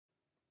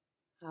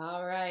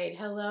All right.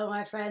 Hello,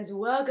 my friends.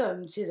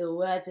 Welcome to the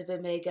What's Up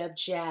in Makeup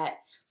Chat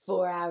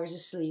 4 hours of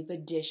sleep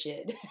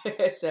edition.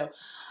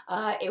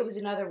 It was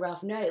another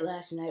rough night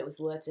last night with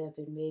What's Up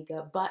in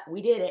Makeup, but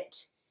we did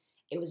it.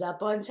 It was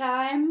up on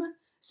time,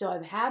 so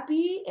I'm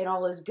happy and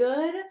all is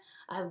good.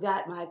 I've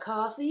got my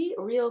coffee,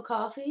 real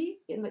coffee,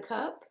 in the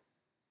cup,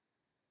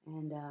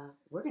 and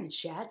we're going to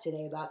chat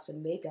today about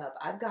some makeup.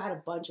 I've got a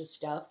bunch of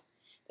stuff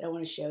that I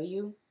want to show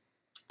you.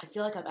 I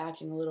feel like I'm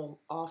acting a little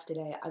off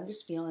today. I'm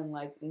just feeling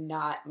like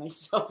not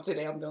myself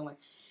today. I'm feeling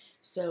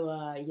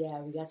like, yeah,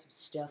 we got some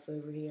stuff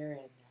over here,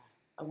 and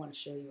I want to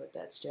show you what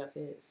that stuff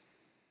is.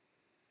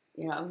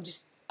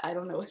 I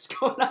don't know what's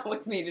going on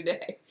with me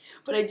today,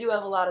 but I do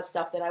have a lot of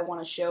stuff that I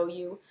want to show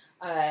you.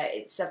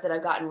 It's stuff that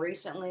I've gotten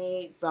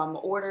recently from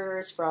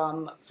orders,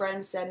 from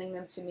friends sending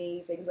them to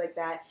me, things like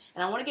that.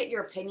 And I want to get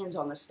your opinions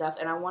on this stuff,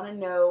 and I want to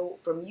know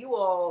from you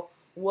all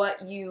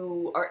what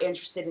you are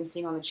interested in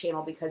seeing on the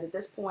channel, because at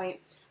this point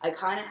I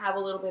kind of have a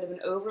little bit of an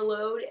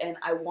overload and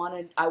I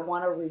want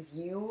to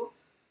review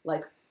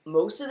like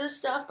most of this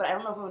stuff, but I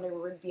don't know if I'm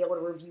going to be able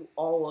to review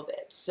all of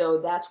it. So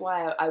that's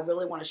why I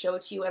really want to show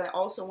it to you, and I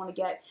also want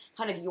to get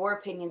kind of your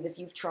opinions if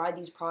you've tried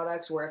these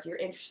products or if you're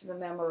interested in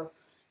them, or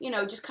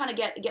just kind of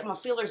get my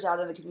feelers out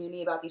in the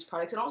community about these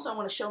products. And also I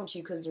want to show them to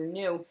you because they're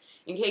new,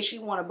 in case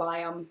you want to buy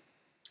them.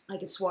 I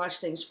can swatch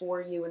things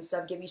for you and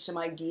stuff, give you some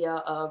idea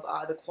of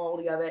the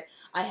quality of it.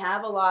 I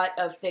have a lot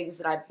of things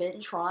that I've been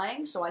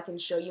trying, so I can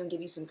show you and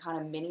give you some kind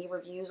of mini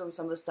reviews on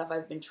some of the stuff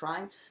I've been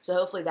trying. So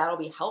hopefully that'll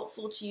be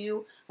helpful to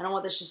you. I don't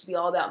want this just to be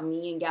all about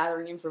me and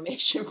gathering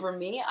information for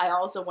me. I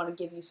also want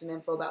to give you some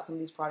info about some of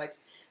these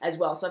products as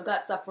well. So I've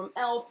got stuff from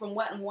e.l.f., from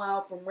Wet n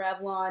Wild, from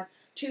Revlon,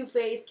 Too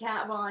Faced,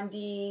 Kat Von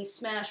D,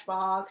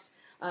 Smashbox,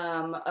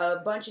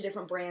 a bunch of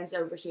different brands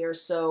over here.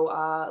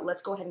 So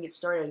let's go ahead and get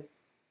started.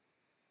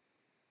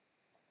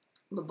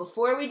 But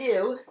before we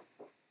do,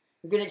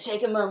 we're going to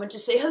take a moment to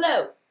say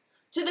hello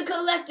to the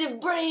collective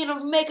brain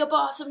of makeup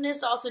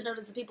awesomeness, also known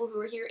as the people who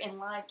are here in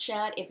live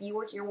chat. If you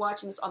are here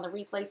watching this on the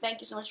replay,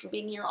 thank you so much for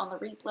being here on the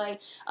replay.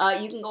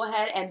 You can go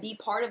ahead and be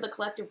part of the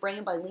collective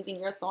brain by leaving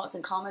your thoughts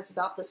and comments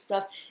about this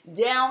stuff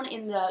down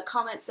in the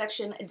comment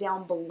section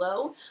down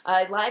below.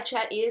 Live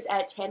chat is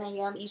at 10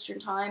 a.m. Eastern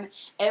Time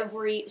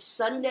every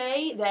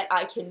Sunday that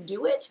I can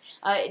do it.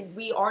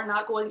 We are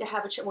not going to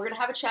have a chat. We're going to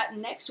have a chat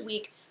next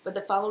week, but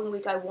the following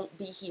week I won't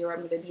be here. I'm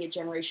going to be at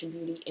Generation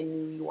Beauty in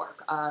New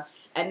York.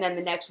 And then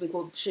the next week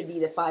should be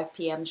the 5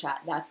 p.m.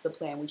 chat. That's the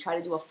plan. We try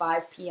to do a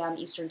 5 p.m.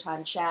 Eastern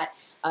Time chat.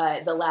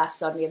 The last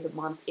Sunday of the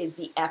month is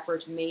the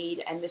effort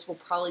made, and this will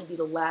probably be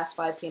the last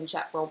 5 p.m.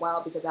 chat for a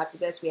while, because after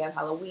this we have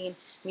Halloween,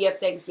 we have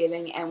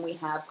Thanksgiving, and we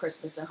have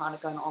Christmas and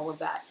Hanukkah and all of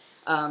that.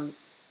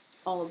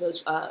 All of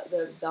those,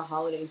 the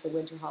holidays, the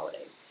winter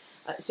holidays.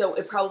 So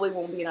it probably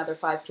won't be another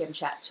 5 p.m.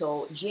 chat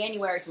till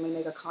January, so I'm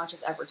going to make a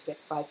conscious effort to get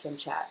to 5 p.m.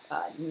 chat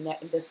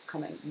this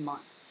coming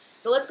month.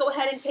 So let's go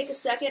ahead and take a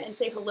second and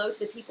say hello to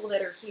the people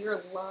that are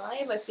here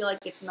live. I feel like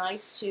it's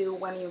nice to,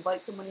 when you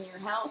invite someone in your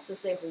house, to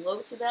say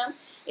hello to them.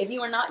 If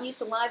you are not used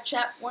to live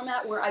chat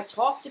format where I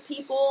talk to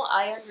people,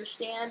 I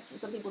understand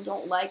some people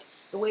don't like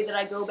the way that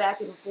I go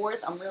back and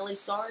forth. I'm really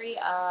sorry.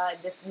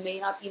 This may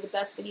not be the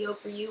best video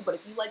for you, but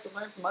if you like to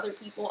learn from other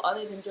people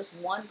other than just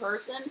one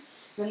person,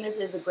 then this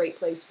is a great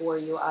place for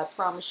you. I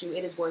promise you,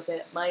 it is worth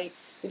it.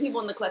 The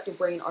people in the collective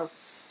brain are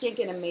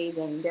stinking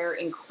amazing. They're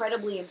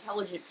incredibly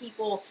intelligent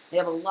people. They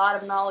have a lot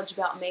of knowledge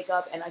about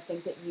makeup, and I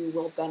think that you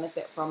will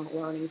benefit from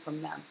learning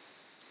from them.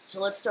 So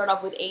let's start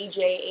off with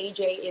AJ.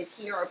 AJ is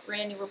here, our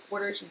brand new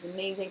reporter. She's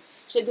amazing.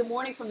 She said, "Good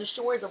morning from the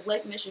shores of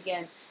Lake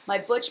Michigan. My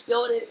butch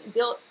built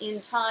in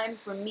time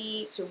for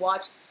me to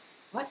watch."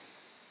 What?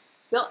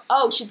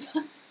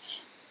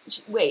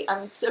 Wait,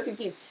 I'm so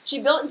confused. She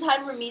built in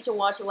time for me to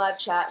watch a live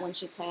chat when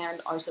she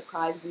planned our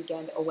surprise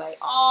weekend away.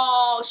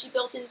 Oh, she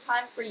built in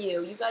time for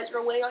you. You guys are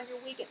away on your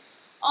weekend.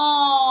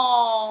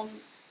 Oh,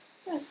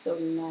 that's so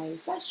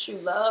nice. That's true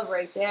love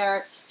right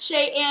there.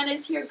 Shay Ann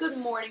is here. Good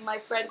morning, my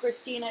friend.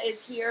 Christina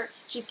is here.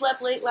 She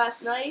slept late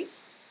last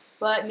night,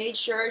 but made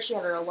sure she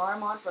had her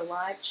alarm on for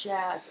live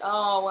chats.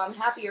 Oh, I'm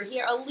happy you're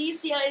here.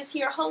 Alicia is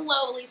here.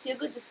 Hello, Alicia.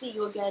 Good to see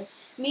you again.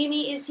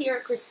 Mimi is here.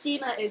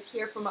 Christina is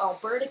here from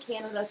Alberta,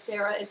 Canada.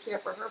 Sarah is here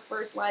for her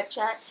first live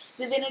chat.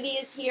 Divinity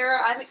is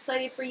here. I'm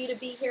excited for you to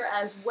be here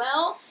as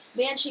well.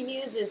 Banshee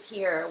Muse is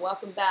here.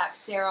 Welcome back,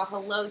 Sarah.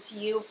 Hello to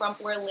you from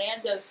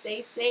Orlando.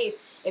 Stay safe.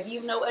 If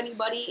you know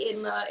anybody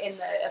in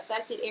the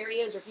affected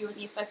areas, or if you're in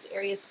the affected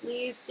areas,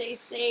 please stay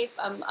safe.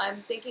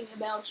 I'm thinking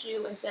about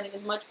you and sending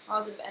as much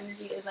positive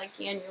energy as I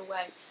can your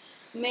way.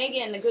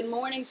 Megan, good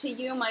morning to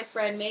you, my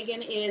friend.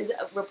 Megan is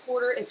a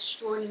reporter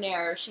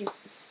extraordinaire. She's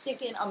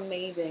sticking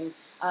amazing.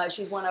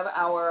 She's one of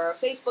our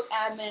Facebook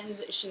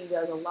admins. She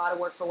does a lot of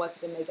work for What's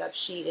Up in Makeup.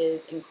 She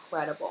is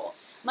incredible.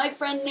 My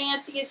friend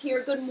Nancy is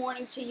here. Good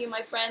morning to you,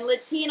 my friend.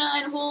 Latina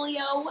and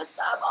Julio, what's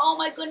up? Oh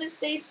my goodness,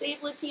 stay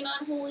safe, Latina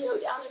and Julio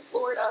down in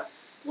Florida.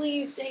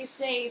 Please stay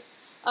safe.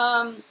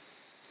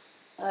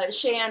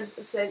 Shan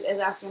is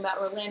asking about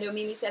Orlando.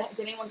 Mimi said,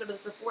 "Did anyone go to the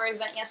Sephora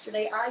event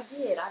yesterday?" I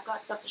did. I've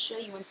got stuff to show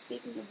you. And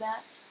speaking of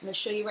that, I'm going to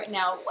show you right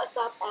now. What's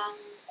up, Alan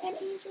and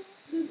Angel?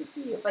 Good to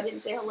see you. If I didn't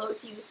say hello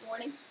to you this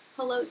morning,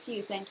 hello to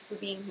you. Thank you for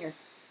being here.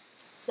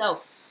 So,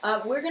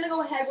 we're going to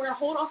go ahead. We're going to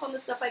hold off on the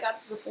stuff I got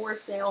at the Sephora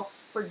sale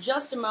for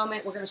just a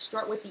moment. We're going to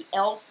start with the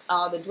e.l.f.,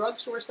 the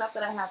drugstore stuff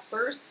that I have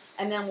first,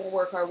 and then we'll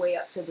work our way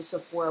up to the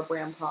Sephora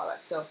brand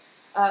products. So,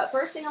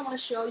 first thing I want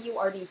to show you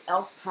are these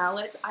e.l.f.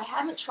 palettes. I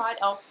haven't tried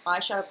e.l.f.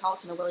 eyeshadow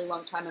palettes in a really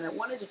long time, and I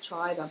wanted to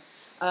try them.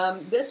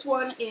 This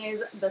one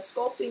is the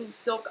Sculpting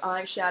Silk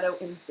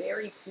Eyeshadow in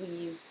Berry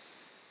Please.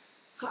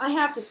 I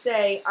have to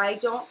say, I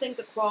don't think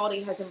the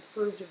quality has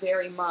improved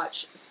very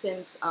much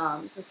since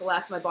the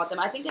last time I bought them.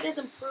 I think it has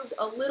improved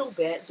a little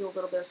bit, do a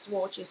little bit of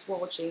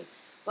swatchy,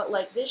 but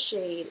like this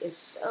shade is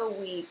so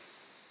weak.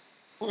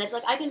 And it's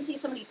like I can see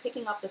somebody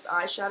picking up this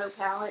eyeshadow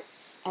palette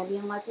and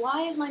being like,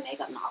 why is my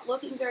makeup not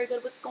looking very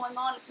good? What's going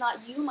on? It's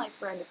not you, my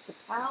friend, it's the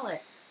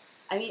palette.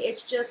 I mean,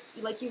 it's just,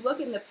 like, you look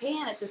in the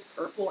pan at this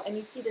purple and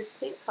you see this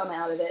pink come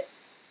out of it,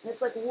 and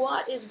it's like,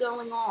 what is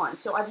going on?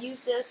 So I've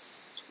used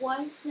this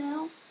twice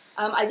now.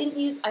 I only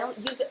used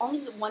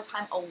it one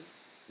time,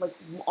 like,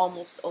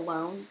 almost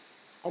alone.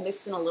 I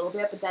mixed in a little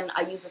bit, but then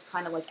I use this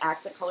kind of, like,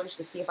 accent colors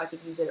to see if I could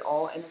use it at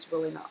all, and it's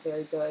really not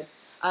very good.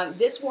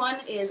 This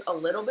one is a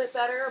little bit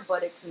better,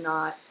 but it's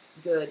not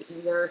good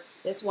either.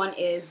 This one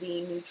is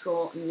the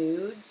Neutral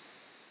Nudes.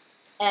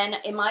 And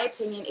in my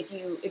opinion,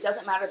 it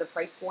doesn't matter the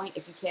price point,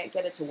 if you can't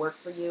get it to work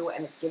for you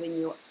and it's giving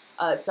you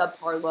a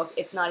subpar look,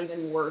 it's not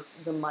even worth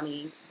the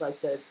money,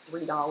 like the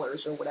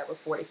 $3 or whatever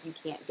for it, if you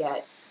can't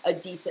get a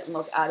decent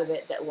look out of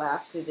it that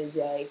lasts through the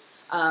day.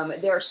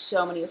 There are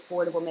so many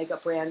affordable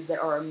makeup brands that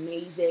are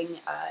amazing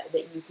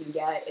that you can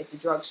get at the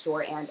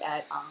drugstore and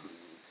at,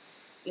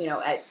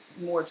 at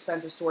more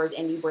expensive stores,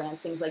 indie brands,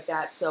 things like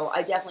that. So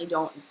I definitely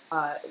don't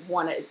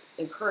want to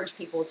encourage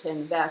people to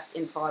invest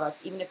in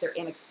products, even if they're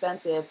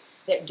inexpensive,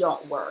 that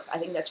don't work. I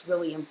think that's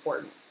really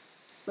important.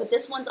 But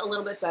this one's a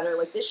little bit better.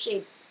 Like this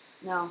shade's,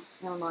 no,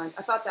 never mind.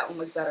 I thought that one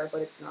was better,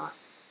 but it's not.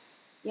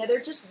 Yeah, they're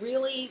just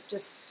really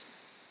just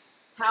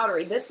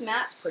powdery. This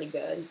matte's pretty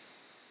good.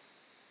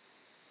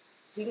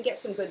 So you can get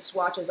some good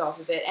swatches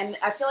off of it. And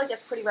I feel like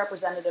that's pretty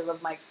representative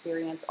of my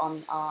experience on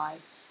the eye.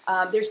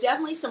 There's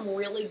definitely some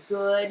really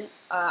good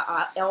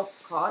e.l.f.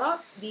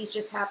 products. These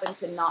just happen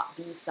to not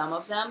be some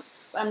of them.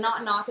 But I'm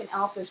not knocking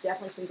e.l.f. There's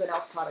definitely some good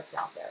e.l.f. products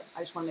out there. I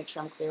just want to make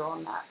sure I'm clear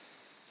on that.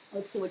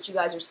 Let's see what you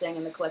guys are saying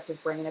in the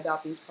collective brain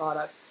about these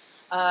products.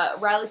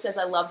 Riley says,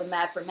 I love the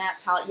Matte for Matte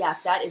palette.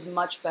 Yes, that is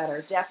much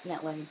better,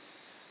 definitely.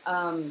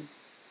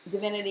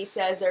 Divinity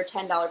says their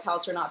 $10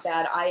 palettes are not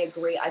bad. I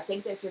agree. I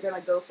think that if you're going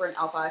to go for an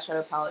e.l.f.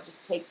 eyeshadow palette,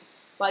 just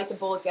bite the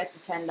bullet, get the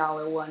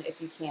 $10 one if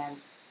you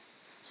can.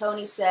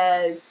 Tony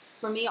says,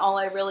 for me, all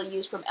I really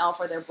use from e.l.f.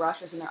 are their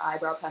brushes and their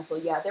eyebrow pencil.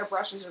 Yeah, their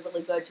brushes are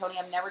really good. Tony,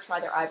 I've never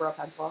tried their eyebrow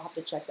pencil. I'll have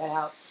to check that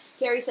out.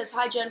 Carrie says,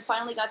 hi, Jen.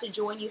 Finally got to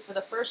join you for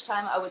the first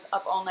time. I was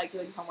up all night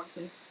doing homework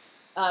since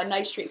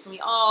nice treat for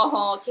me.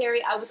 Oh,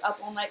 Carrie, I was up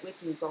all night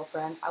with you,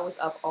 girlfriend. I was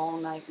up all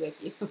night with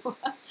you.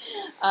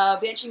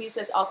 Banshee Muse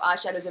says, e.l.f.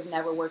 eyeshadows have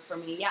never worked for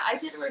me. Yeah, I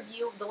did a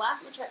review. The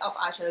last time I tried e.l.f.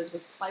 eyeshadows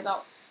was probably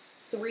about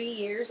 3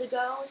 years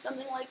ago,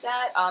 something like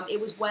that. It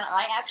was when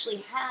I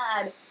actually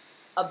had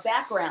a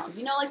background.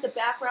 You know, like the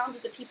backgrounds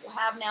that the people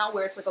have now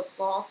where it's like a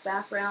cloth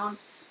background,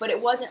 but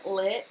it wasn't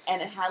lit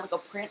and it had like a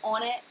print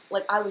on it.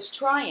 Like I was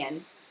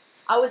trying.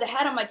 I was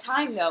ahead of my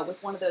time, though,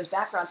 with one of those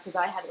backgrounds because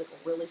I had, like,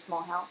 a really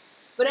small house.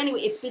 But anyway,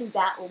 it's been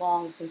that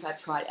long since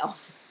I've tried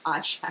e.l.f.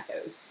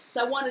 eyeshadows.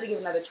 So I wanted to give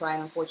it another try,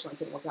 and unfortunately it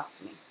didn't work out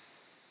for me.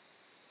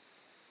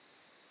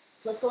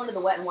 So let's go into the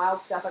Wet n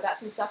Wild stuff. I got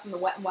some stuff from the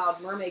Wet n Wild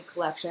Mermaid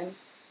collection.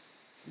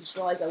 I just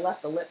realized I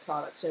left the lip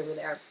products over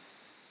there.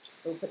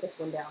 We'll put this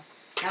one down.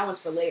 That one's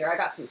for later. I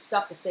got some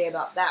stuff to say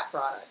about that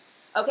product.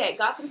 Okay,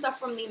 got some stuff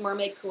from the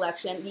Mermaid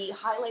collection. The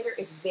highlighter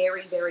is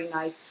very, very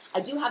nice. I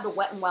do have the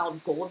Wet n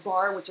Wild Gold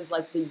Bar, which is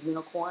like the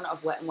unicorn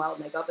of Wet n Wild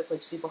makeup. It's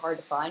like super hard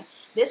to find.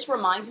 This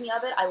reminds me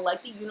of it. I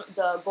like the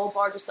Gold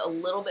Bar just a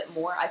little bit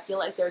more. I feel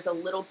like there's a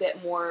little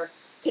bit more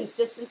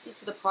consistency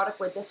to the product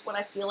where this one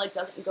I feel like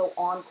doesn't go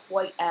on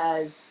quite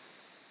as,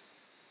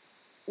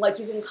 like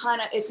you can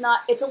kind of, this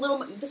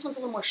one's a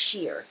little more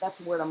sheer. That's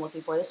the word I'm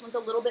looking for. This one's a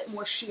little bit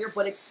more sheer,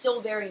 but it's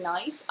still very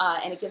nice,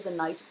 and it gives a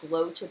nice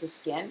glow to the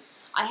skin.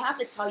 I have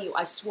to tell you,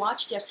 I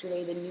swatched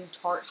yesterday the new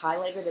Tarte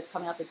highlighter that's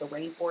coming out. It's like the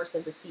Rainforest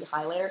of the Sea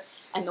highlighter,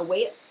 and the way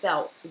it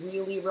felt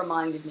really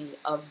reminded me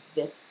of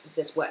this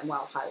Wet n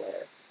Wild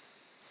highlighter.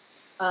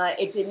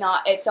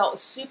 It felt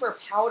super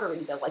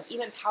powdery though, like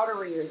even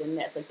powderier than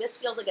this. Like this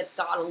feels like it's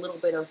got a little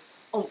bit of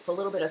oomph, a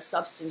little bit of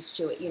substance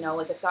to it, you know,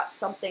 like it's got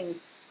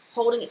something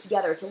holding it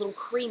together. It's a little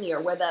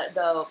creamier, where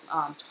the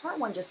Tarte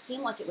one just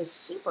seemed like it was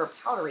super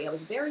powdery. I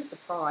was very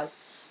surprised.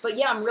 But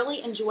yeah, I'm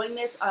really enjoying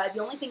this. The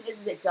only thing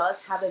is it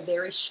does have a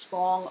very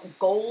strong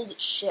gold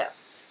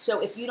shift. So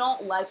if you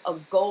don't like a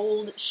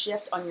gold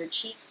shift on your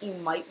cheeks, you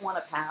might want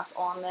to pass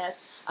on this.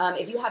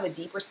 If you have a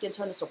deeper skin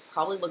tone, this will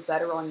probably look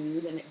better on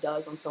you than it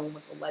does on someone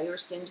with a lighter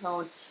skin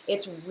tone.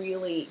 It's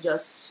really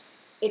just,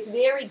 it's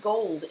very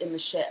gold in the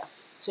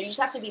shift. So you just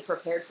have to be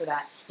prepared for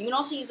that. You can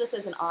also use this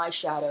as an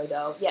eyeshadow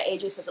though. Yeah,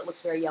 AJ says it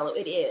looks very yellow.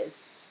 It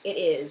is. It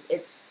is.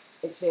 It's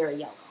very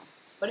yellow.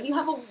 But if you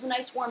have a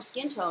nice warm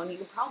skin tone, you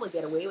can probably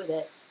get away with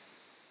it.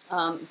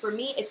 For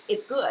me,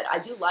 it's good. I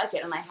do like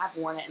it, and I have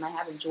worn it, and I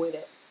have enjoyed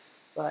it.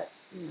 But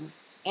you know,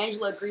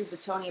 Angela agrees with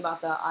Tony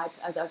about the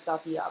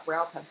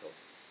brow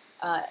pencils.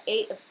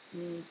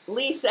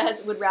 Lee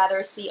says would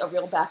rather see a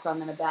real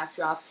background than a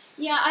backdrop.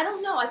 Yeah, I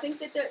don't know. I think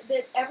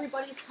that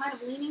everybody's kind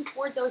of leaning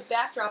toward those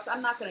backdrops.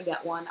 I'm not going to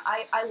get one.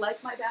 I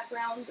like my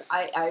background.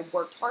 I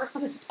worked hard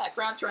on this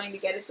background trying to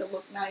get it to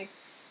look nice.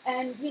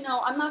 And, you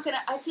know, I'm not going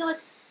to, I feel like,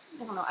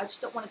 I don't know, I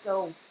just don't want to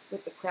go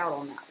with the crowd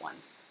on that one.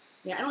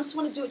 Yeah, I don't just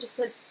want to do it just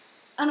because,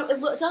 I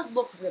don't know, it does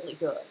look really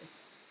good.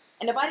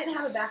 And if I didn't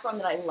have a background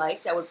that I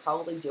liked, I would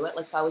probably do it.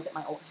 Like if I was at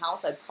my old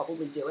house, I'd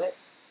probably do it.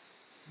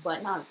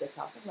 But not at this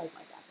house. I like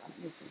my background.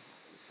 It makes me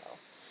happy. So,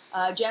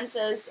 Jen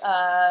says,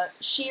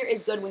 sheer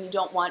is good when you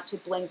don't want to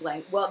bling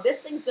bling. Well,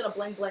 this thing's going to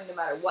bling bling no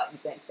matter what you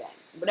think.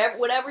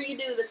 Whatever you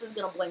do, this is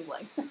going to bling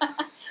bling.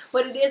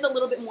 But it is a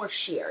little bit more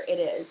sheer, it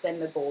is,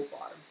 than the gold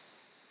bar.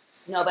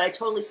 No, but I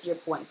totally see your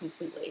point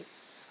completely.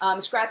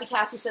 Scrappy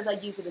Cassie says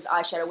I'd use it as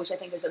eyeshadow, which I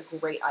think is a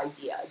great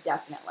idea,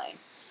 definitely.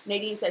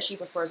 Nadine says she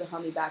prefers a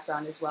homey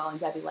background as well, and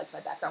Debbie likes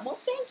my background. Well,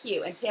 thank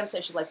you. And Tam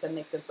says she likes a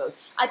mix of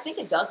both. I think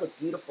it does look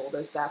beautiful,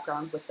 those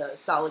backgrounds with the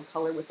solid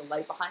color with the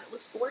light behind it.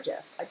 Looks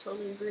gorgeous. I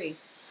totally agree.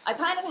 I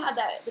kind of have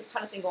the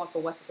kind of thing going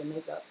for What's Up in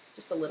Makeup,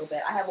 just a little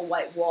bit. I have a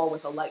white wall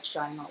with a light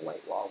shining on a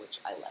white wall,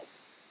 which I like.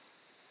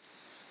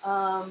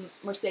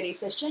 Mercedes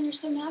says, Jen, you're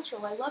so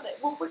natural. I love it.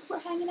 Well, we're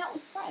hanging out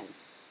with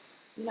friends.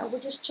 You know, we're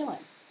just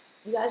chilling.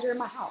 You guys are in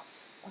my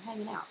house. We're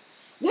hanging out.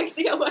 Next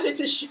thing I wanted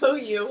to show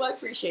you, I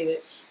appreciate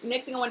it.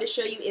 Next thing I wanted to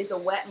show you is the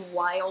Wet n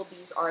Wild.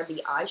 These are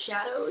the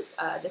eyeshadows.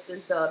 This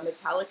is the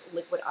metallic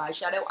liquid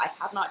eyeshadow. I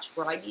have not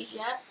tried these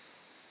yet,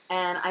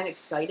 and I'm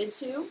excited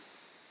to.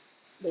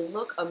 They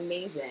look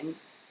amazing.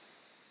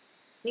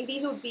 I think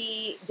these would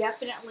be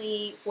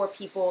definitely for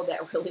people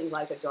that really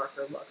like a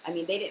darker look. I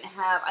mean, they didn't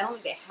have, I don't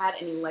think they had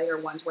any lighter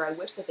ones, where I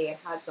wish that they had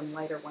had some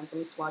lighter ones. Let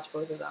me swatch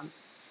both of them.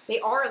 They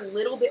are a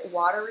little bit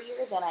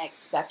waterier than I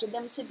expected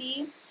them to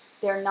be.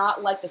 They're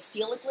not like the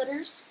Stila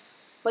glitters,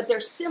 but they're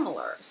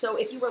similar. So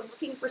if you were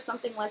looking for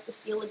something like the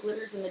Stila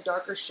glitters in the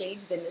darker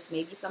shades, then this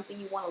may be something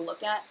you want to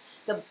look at.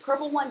 The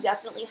purple one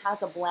definitely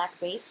has a black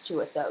base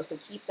to it, though, so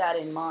keep that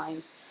in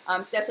mind.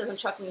 Steph says, I'm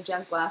chuckling,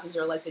 Jen's glasses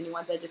are like the new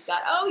ones I just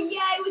got. Oh,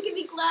 yay, we can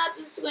be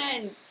glasses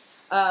twins.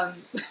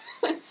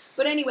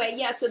 But anyway,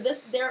 yeah, so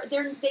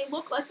they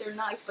look like they're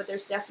nice, but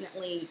there's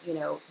definitely, you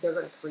know, they're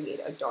going to create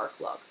a dark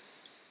look.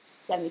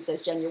 70 says,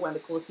 Jen, you're one of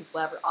the coolest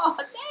people ever. Oh,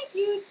 thank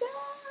you, Steph.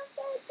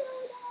 That's so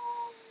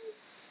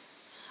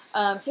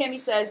nice. Tammy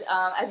says,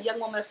 as a young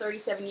woman of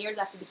 37 years,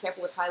 I have to be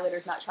careful with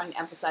highlighters, not trying to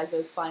emphasize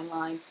those fine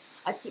lines.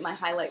 I have to keep my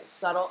highlight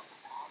subtle.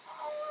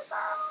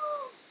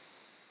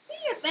 Do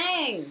your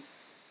thing.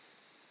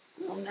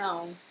 I don't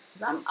know.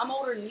 Because I'm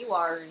older than you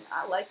are, and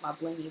I like my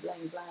blingy,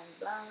 bling, bling,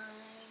 bling.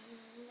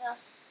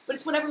 But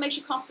it's whatever makes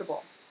you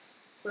comfortable.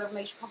 Whatever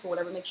makes you comfortable,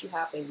 whatever makes you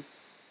happy.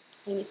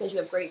 Amy says you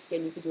have great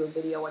skin. You could do a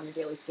video on your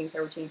daily skincare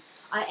routine.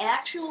 I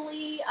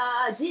actually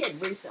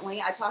did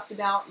recently. I talked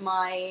about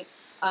my,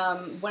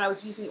 when I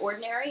was using The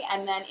Ordinary,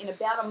 and then in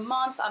about a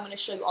month, I'm going to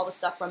show you all the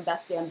stuff from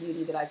Best Damn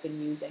Beauty that I've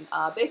been using.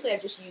 Basically,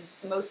 I've just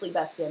used mostly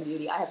Best Damn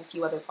Beauty. I have a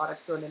few other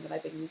products thrown in that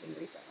I've been using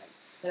recently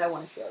that I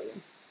want to show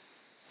you.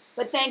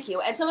 But thank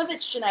you. And some of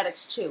it's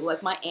genetics, too.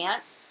 Like, my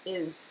aunt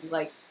is,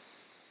 like,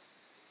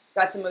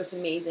 got the most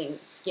amazing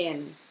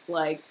skin.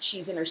 Like,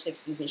 she's in her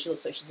 60s, and she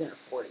looks like she's in her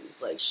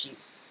 40s. Like,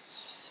 she's...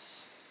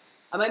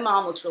 my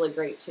mom looks really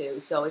great,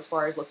 too. So as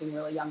far as looking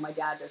really young, my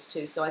dad does,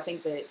 too. So I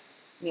think that,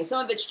 you know,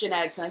 some of it's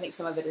genetics, and I think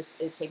some of it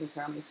is taking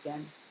care of my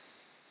skin.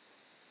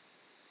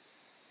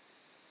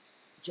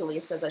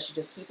 Julia says I should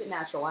just keep it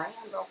natural. I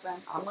am,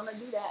 girlfriend. I'm going to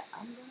do that.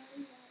 I'm going to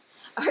do that.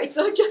 All right,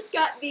 so I just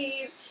got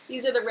these.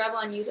 These are the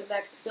Revlon Youth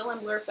Effects Fill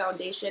and Blur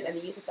Foundation and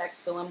the Youth Effects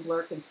Fill and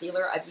Blur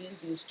Concealer. I've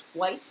used these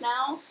twice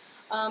now.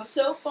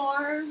 So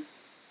far,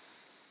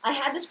 I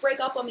had this break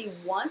up on me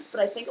once,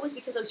 but I think it was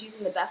because I was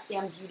using the Best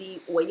Damn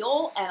Beauty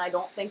oil, and I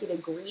don't think it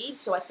agreed,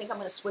 so I think I'm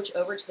going to switch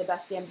over to the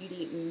Best Damn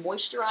Beauty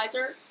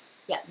moisturizer.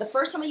 Yeah, the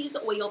first time I used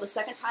the oil, the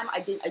second time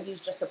I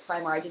used just the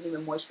primer. I didn't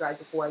even moisturize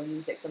before I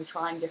used it, because I'm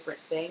trying different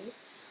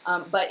things.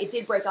 But it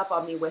did break up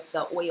on me with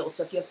the oil,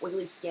 so if you have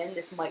oily skin,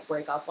 this might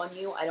break up on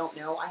you. I don't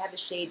know. I have the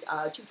shade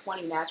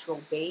 220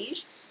 Natural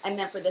Beige, and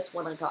then for this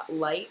one I got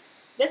Light.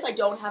 This I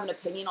don't have an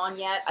opinion on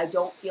yet. I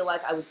don't feel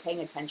like I was paying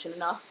attention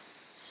enough.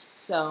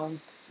 So,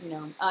 you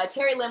know.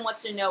 Terry Lynn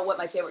wants to know what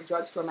my favorite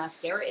drugstore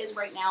mascara is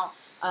right now.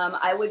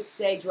 I would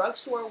say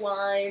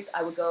drugstore-wise,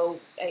 I would go,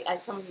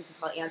 some of you can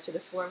probably answer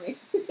this for me.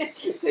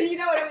 But you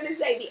know what I'm going to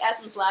say. The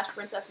Essence Lash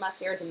Princess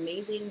Mascara is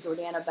amazing.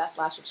 Jordana Best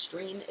Lash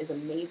Extreme is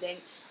amazing.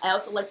 I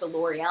also like the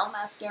L'Oreal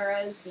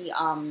mascaras.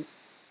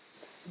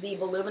 The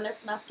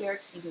Voluminous Mascara,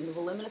 excuse me, the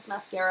Voluminous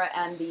Mascara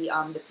and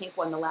the pink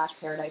one, the Lash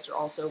Paradise, are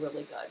also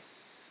really good.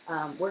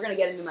 We're going to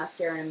get into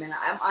mascara in a minute.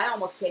 I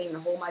almost can't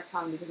even hold my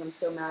tongue because I'm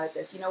so mad at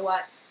this. You know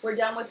what? We're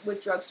done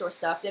with drugstore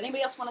stuff. Did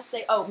anybody else want to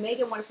say? Oh,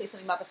 Megan want to say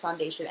something about the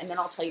foundation, and then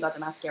I'll tell you about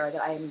the mascara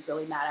that I am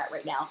really mad at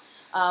right now.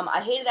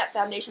 I hated that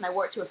foundation. I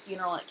wore it to a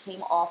funeral, and it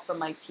came off from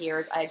my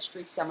tears. I had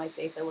streaks down my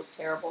face. I looked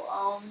terrible.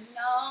 Oh,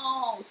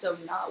 no. So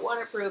not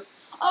waterproof.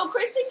 Oh,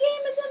 Kristen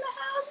Game is in the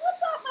house.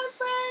 What's up, my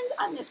friend?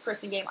 I miss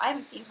Kristen Game. I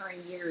haven't seen her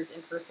in years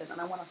in person, and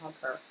I want to hug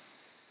her.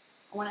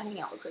 I want to hang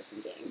out with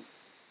Kristen Game.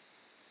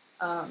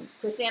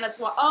 Chrisanna's,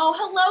 oh,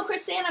 hello,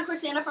 Chrisanna.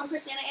 Chrisanna from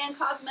Chrisanna Ann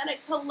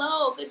Cosmetics.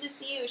 Hello, good to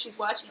see you. She's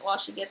watching it while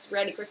she gets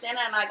ready.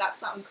 Chrisanna and I got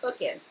something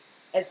cooking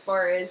as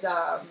far as,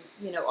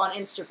 you know, on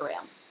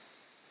Instagram.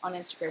 On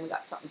Instagram, we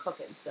got something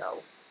cooking,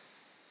 so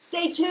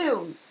stay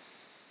tuned.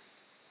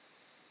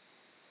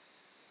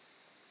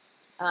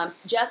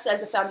 Jess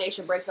says the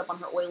foundation breaks up on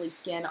her oily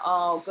skin.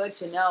 Oh, good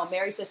to know.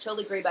 Mary says,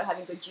 totally agree about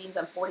having good genes.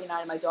 I'm 49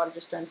 and my daughter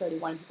just turned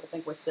 31 and people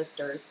think we're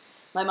sisters.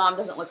 My mom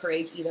doesn't look her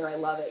age either. I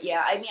love it.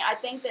 Yeah, I mean, I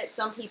think that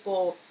some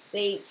people,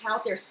 they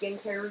tout their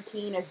skincare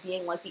routine as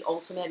being like the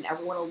ultimate and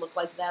everyone will look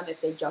like them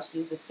if they just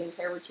use the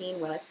skincare routine,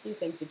 when I do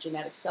think the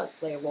genetics does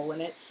play a role in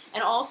it.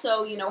 And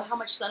also, you know, how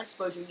much sun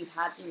exposure you've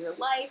had through your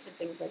life and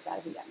things like that. I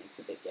think that makes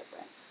a big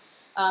difference.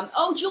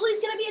 Oh,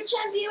 Julie's going to be at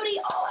Gen Beauty.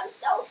 Oh, I'm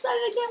so excited.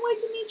 I can't wait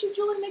to meet you,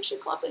 Julie. Make sure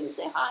you come up and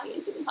say hi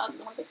and give me hugs.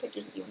 I want to take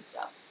pictures with you and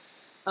stuff.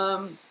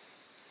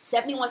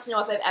 Stephanie wants to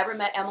know if I've ever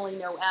met Emily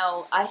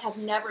Noel. I have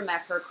never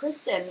met her.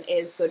 Kristen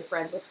is good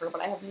friends with her,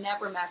 but I have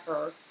never met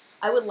her.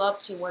 I would love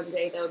to one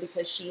day, though,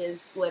 because she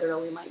is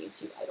literally my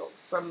YouTube idol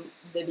from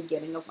the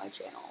beginning of my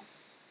channel.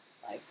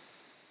 Like,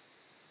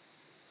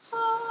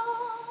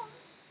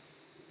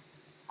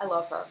 I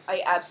love her.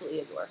 I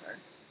absolutely adore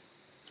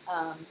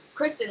her.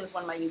 Kristen is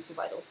one of my YouTube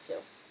idols, too.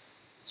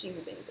 She's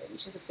amazing.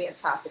 She's a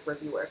fantastic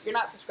reviewer. If you're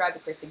not subscribed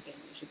to Kristen Game,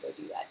 you should go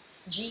do that.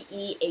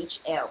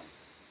 G-E-H-M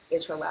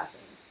is her last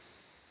name.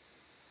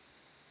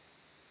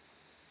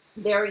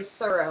 Very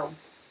thorough.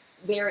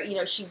 Very, you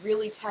know, she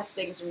really tests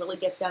things and really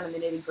gets down in the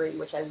nitty-gritty,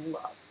 which I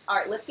love. All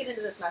right, let's get into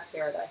this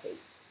mascara that I hate.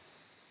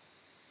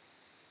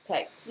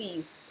 Okay,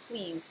 please,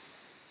 please,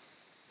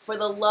 for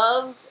the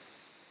love,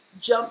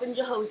 jumpin'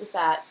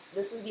 Jehoshaphat's,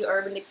 this is the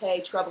Urban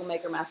Decay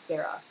Troublemaker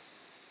Mascara.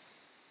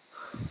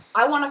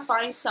 I want to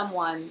find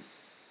someone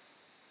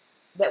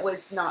that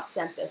was not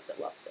sent this that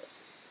loves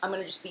this. I'm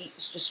going to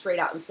just straight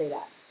out and say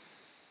that.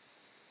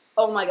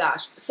 Oh my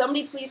gosh.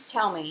 Somebody please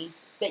tell me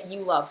that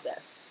you love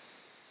this.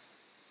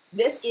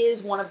 This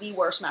is one of the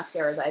worst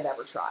mascaras I've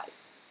ever tried.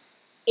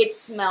 It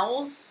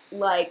smells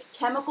like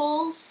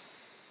chemicals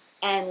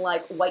and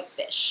like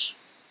whitefish.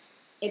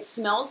 It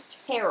smells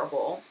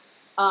terrible,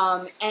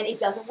 and it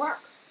doesn't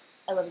work.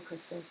 I love you,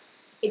 Kristen.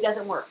 It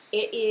doesn't work.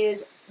 It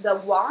is, the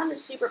wand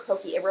is super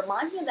pokey. It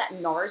reminds me of that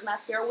NARS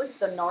mascara. Was it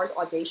the NARS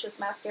Audacious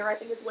Mascara, I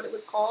think is what it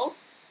was called?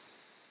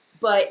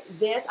 But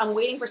this, I'm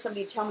waiting for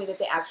somebody to tell me that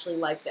they actually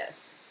like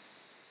this.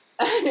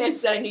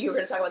 Instead, I knew you were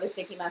going to talk about the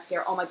sticky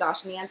mascara. Oh my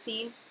gosh,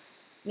 Nancy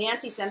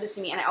sent this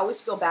to me, and I always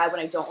feel bad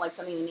when I don't like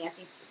something that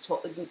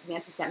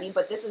Nancy sent me,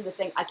 but this is the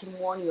thing, I can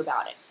warn you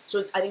about it.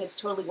 So I think it's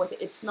totally worth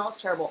it. It smells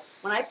terrible.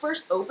 When I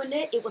first opened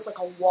it, it was like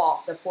a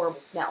waft of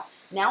horrible smell.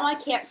 Now I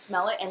can't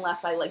smell it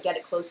unless I like get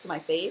it close to my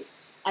face,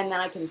 and then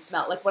I can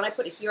smell it. Like when I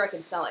put it here, I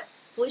can smell it.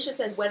 Felicia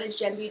says, when is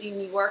Gen Beauty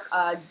New York?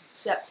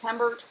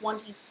 September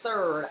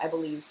 23rd, I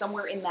believe,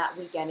 somewhere in that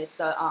weekend. It's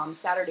the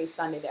Saturday,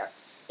 Sunday there.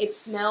 It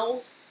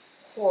smells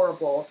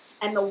horrible,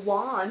 and the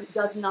wand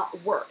does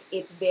not work.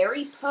 It's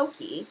very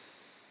pokey.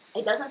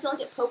 It doesn't feel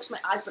like it pokes my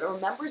eyes, but it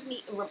reminds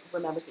me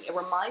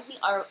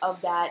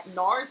of that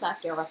NARS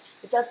mascara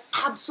that does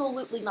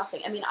absolutely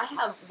nothing. I mean, I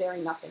have very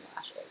nothing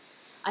lashes.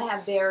 I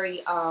have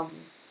very,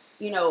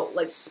 you know,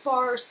 like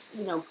sparse,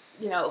 you know,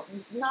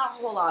 not a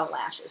whole lot of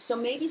lashes. So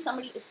maybe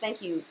somebody is,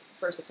 thank you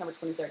for September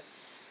 23rd.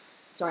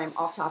 Sorry, I'm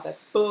off topic.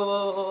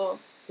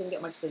 Didn't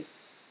get much sleep.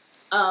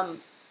 When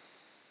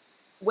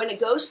it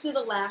goes through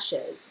the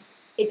lashes,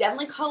 it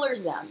definitely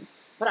colors them,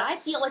 but I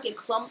feel like it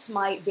clumps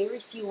my very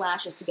few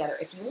lashes together.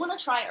 If you want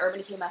to try an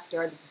Urban Decay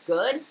mascara that's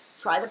good,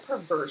 try the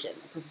Perversion.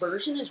 The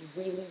Perversion is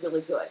really,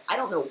 really good. I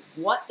don't know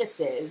what this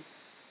is,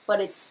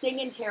 but it's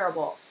stinging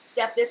terrible.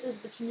 Steph, this is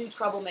the new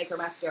Troublemaker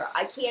mascara.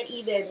 I can't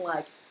even,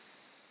 like,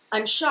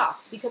 I'm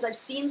shocked because I've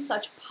seen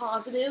such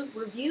positive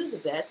reviews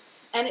of this,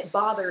 and it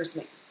bothers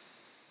me.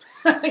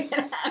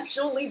 It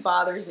actually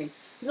bothers me.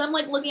 Because I'm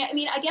like looking at, I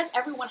mean, I guess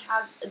everyone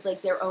has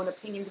like their own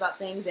opinions about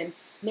things, and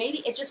maybe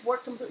it just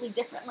worked completely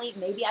differently.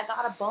 Maybe I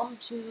got a bum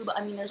tube.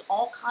 I mean, there's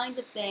all kinds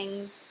of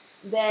things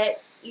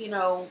that, you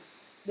know,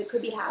 that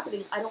could be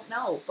happening. I don't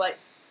know, but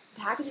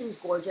packaging is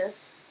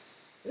gorgeous.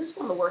 This is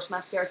one of the worst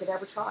mascaras I've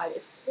ever tried.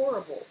 It's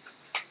horrible.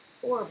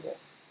 Horrible.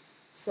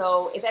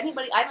 So if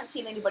anybody, I haven't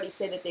seen anybody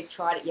say that they've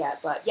tried it yet,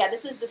 but yeah,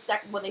 this is the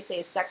second one they say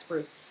is sex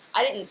proof.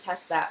 I didn't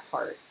test that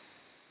part.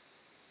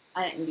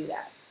 I didn't do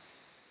that.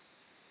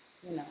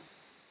 You know,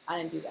 I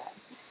didn't do that.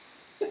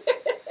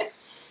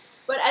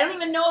 But I don't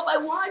even know if I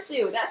want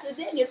to. That's the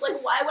thing. It's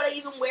like, why would I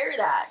even wear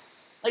that?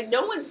 Like,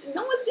 no one's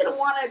gonna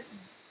want to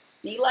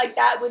be like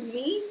that with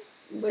me,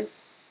 with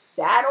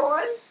that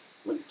on. It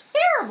looks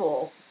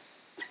terrible.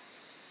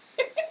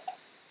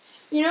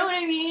 You know what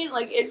I mean?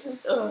 Like, it's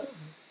just, ugh.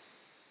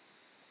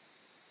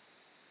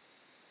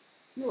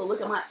 You will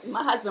look at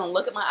my husband will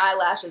look at my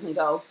eyelashes and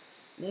go,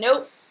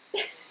 nope.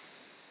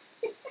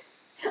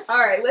 All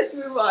right, let's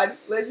move on.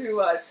 Let's move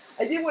on.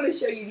 I did want to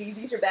show you these.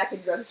 These are back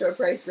in drugstore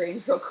price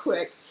range real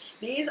quick.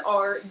 These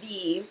are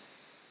the,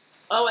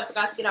 oh, I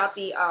forgot to get out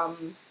the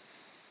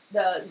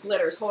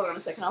glitters. Hold on a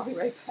second. I'll be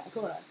right back.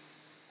 Hold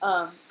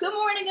on. Good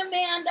morning,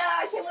 Amanda.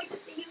 I can't wait to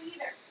see you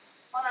either.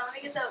 Hold on. Let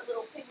me get the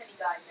little pigmenty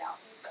guys out.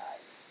 These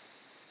guys.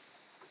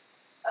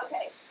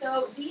 Okay,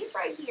 so these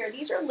right here,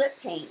 these are lip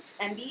paints,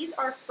 and these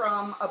are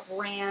from a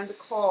brand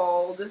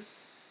called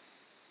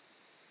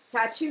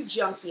Tattoo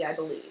Junkie, I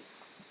believe.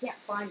 I can't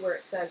find where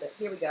it says it.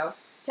 Here we go.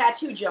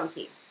 Tattoo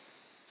Junkie.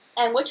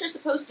 And what you're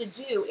supposed to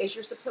do is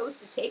you're supposed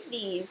to take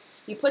these,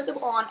 you put them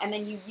on, and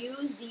then you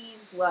use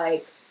these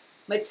like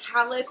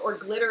metallic or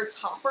glitter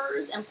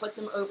toppers and put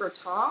them over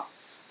top.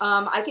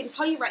 I can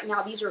tell you right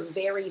now, these are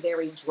very,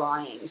 very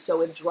drying.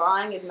 So if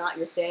drying is not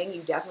your thing,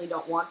 you definitely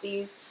don't want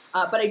these.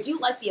 But I do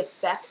like the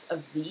effects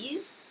of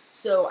these.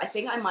 So I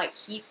think I might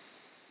keep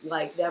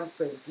like them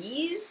for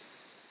these.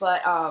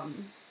 But, oh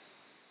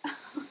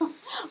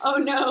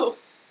no,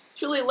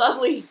 truly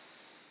lovely.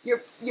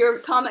 Your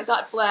comment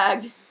got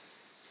flagged.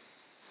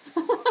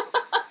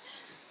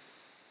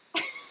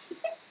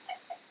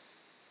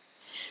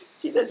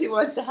 She says he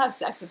wants to have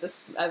sex with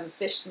this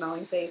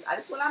fish-smelling face.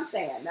 That's what I'm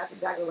saying. That's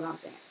exactly what I'm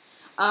saying.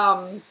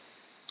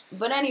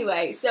 But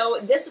anyway,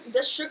 so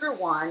this sugar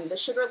one, the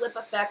Sugar Lip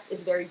Effects,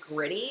 is very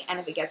gritty, and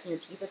if it gets in your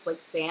teeth, it's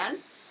like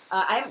sand.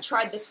 I haven't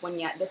tried this one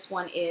yet. This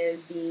one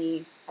is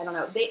the, I don't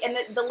know,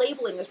 the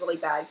labeling is really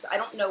bad, so I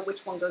don't know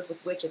which one goes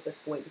with which at this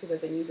point because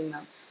I've been using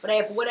them. But I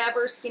have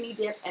Whatever, Skinny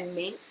Dip, and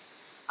Minx,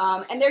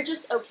 and they're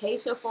just okay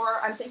so far.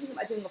 I'm thinking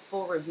about doing a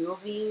full review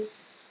of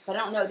these. But I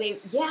don't know,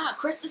 yeah,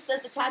 Krista says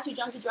the Tattoo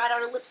Junkie dried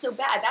out her lips so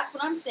bad. That's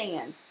what I'm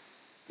saying.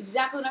 It's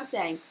exactly what I'm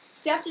saying.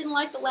 Steph didn't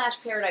like the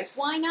Lash Paradise.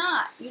 Why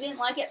not? You didn't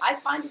like it? I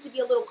find it to be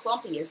a little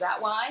clumpy. Is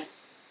that why?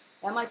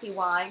 That might be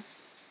why.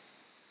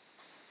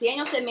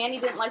 Daniel said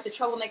Manny didn't like the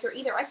Troublemaker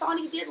either. I thought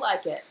he did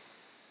like it.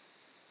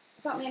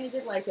 I thought Manny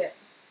did like it.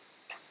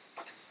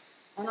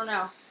 I don't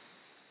know.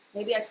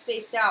 Maybe I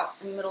spaced out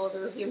in the middle of the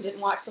review and didn't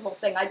watch the whole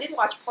thing. I did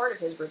watch part of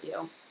his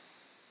review.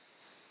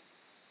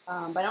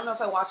 But I don't know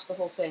if I watched the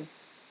whole thing.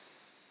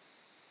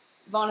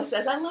 Vonna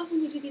says, I love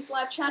when you do these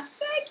live chats.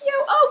 Thank you.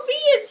 Oh, V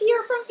is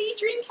here from V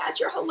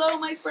Dreamcatcher. Hello,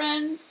 my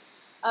friends.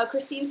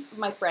 Christine's,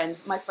 my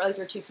friends. Like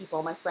you're two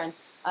people, my friend.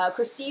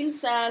 Christine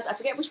says, I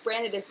forget which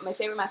brand it is, but my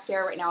favorite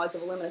mascara right now is the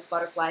Voluminous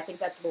Butterfly. I think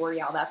that's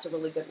L'Oreal. That's a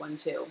really good one,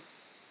 too.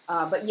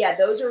 But yeah,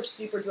 those are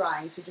super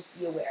drying, so just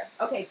be aware.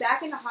 Okay,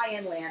 back into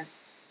high-end land.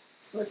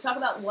 Let's talk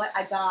about what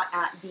I got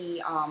at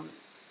the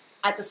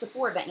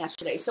Sephora event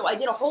yesterday. So I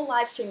did a whole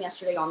live stream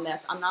yesterday on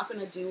this. I'm not going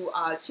to do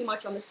too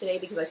much on this today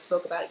because I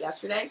spoke about it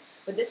yesterday.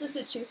 But this is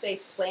the Too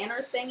Faced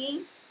planner thingy.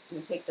 I'm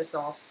going to take this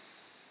off.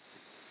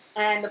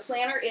 And the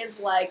planner is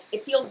like,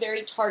 it feels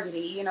very Target-y,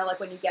 you know,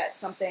 like when you get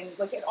something,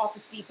 like at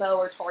Office Depot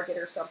or Target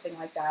or something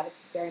like that.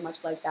 It's very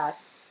much like that.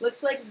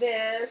 Looks like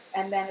this,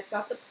 and then it's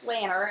got the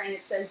planner, and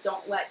it says,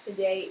 don't let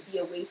today be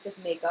a waste of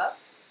makeup.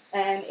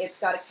 And it's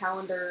got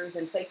calendars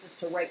and places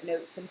to write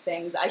notes and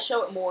things. I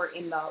show it more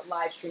in the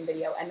live stream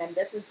video. And then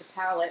this is the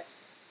palette.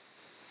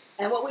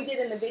 And what we did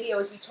in the video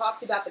is we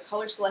talked about the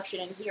color selection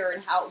in here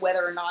and how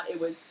whether or not it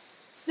was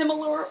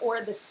similar or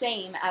the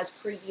same as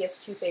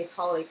previous Too Faced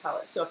holiday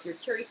palettes. So if you're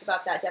curious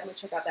about that, definitely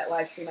check out that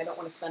live stream. I don't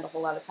want to spend a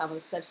whole lot of time on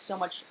this because I have so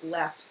much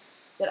left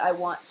that I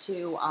want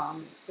to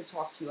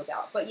talk to you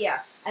about. But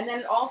yeah, and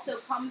then it also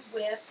comes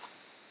with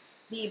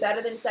the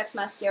Better Than Sex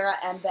mascara,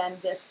 and then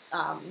this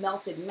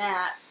Melted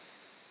Matte.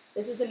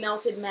 This is the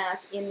Melted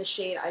Matte in the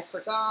shade I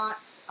forgot,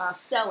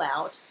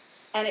 Sellout,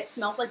 and it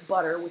smells like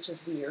butter, which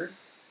is weird.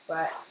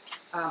 But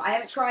I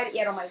haven't tried it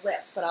yet on my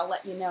lips, but I'll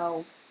let you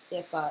know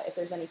if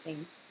there's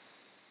anything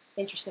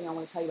interesting I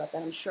want to tell you about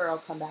that. I'm sure I'll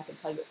come back and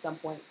tell you at some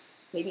point.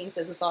 Nadine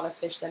says the thought of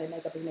fish-scented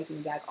makeup is making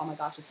me gag. Oh my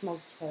gosh, it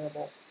smells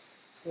terrible.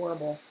 It's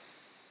horrible.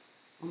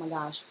 Oh my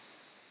gosh.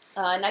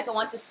 Nika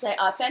wants to say,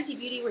 Fenty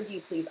Beauty review,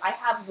 please. I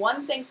have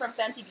one thing from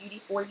Fenty Beauty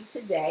for you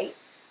today,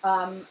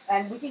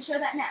 and we can share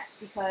that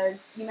next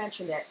because you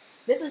mentioned it.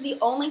 This is the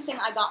only thing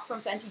I got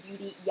from Fenty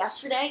Beauty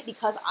yesterday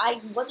because I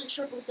wasn't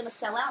sure if it was going to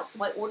sell out,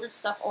 so I ordered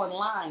stuff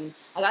online.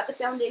 I got the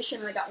foundation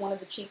and I got one of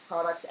the cheap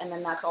products, and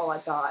then that's all I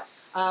got.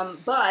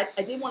 But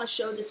I did want to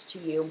show this to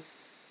you.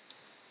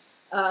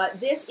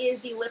 This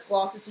is the lip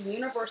gloss. It's a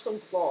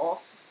universal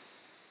gloss.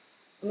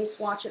 Let me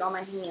swatch it on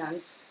my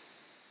hand.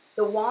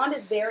 The wand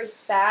is very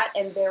fat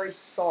and very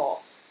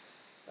soft.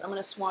 But I'm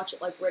going to swatch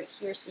it like right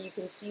here so you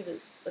can see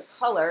the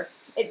color.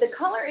 The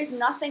color is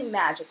nothing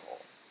magical.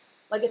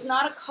 Like it's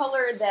not a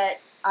color that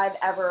I've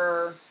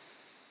ever,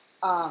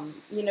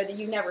 you know, that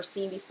you've never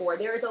seen before.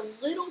 There is a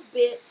little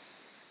bit,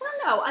 I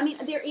don't know, I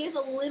mean, there is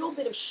a little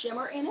bit of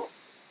shimmer in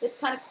it. It's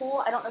kind of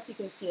cool. I don't know if you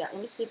can see that.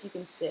 Let me see if you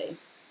can see.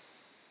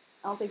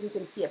 I don't think you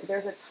can see it, but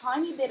there's a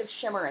tiny bit of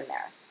shimmer in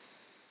there.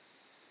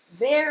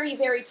 Very,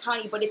 very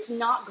tiny, but it's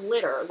not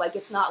glitter. Like,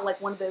 it's not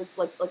like one of those,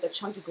 like a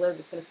chunky glitter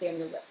that's going to stay on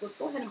your lips. Let's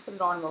go ahead and put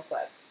it on real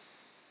quick.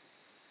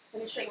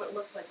 Let me show you what it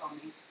looks like on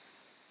me.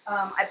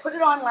 I put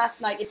it on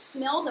last night. It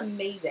smells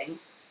amazing.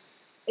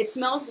 It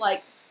smells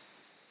like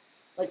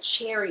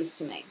cherries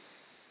to me.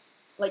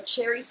 Like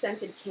cherry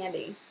scented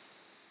candy.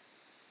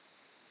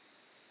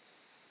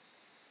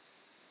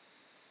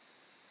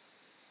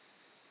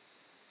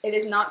 It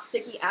is not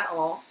sticky at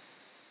all.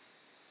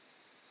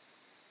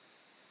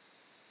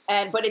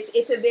 But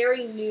it's a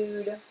very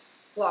nude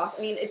gloss.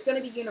 I mean, it's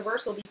going to be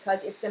universal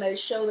because it's going to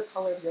show the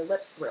color of your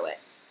lips through it.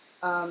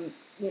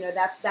 You know,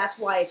 that's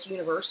why it's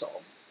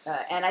universal.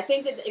 And I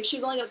think that if she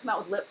was only going to come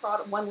out with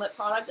one lip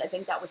product, I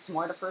think that was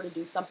smart of her to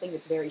do something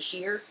that's very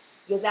sheer,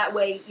 because that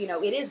way, you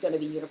know, it is going to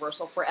be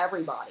universal for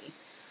everybody.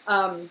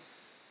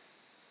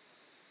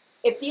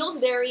 It feels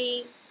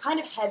very kind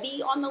of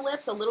heavy on the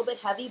lips, a little bit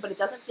heavy, but it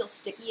doesn't feel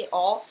sticky at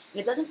all,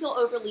 and it doesn't feel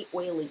overly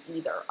oily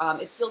either.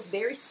 It feels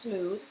very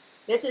smooth.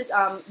 This is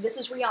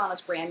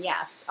Rihanna's brand,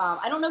 yes.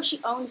 I don't know if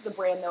she owns the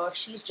brand though, if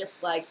she's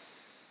just like,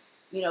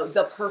 you know,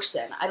 the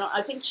person.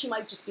 I think she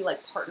might just be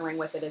like partnering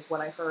with it, is what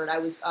I heard.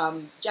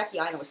 Jackie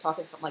Aina was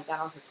talking something like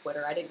that on her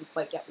Twitter. I didn't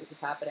quite get what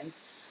was happening.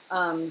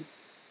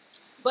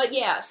 But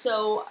yeah,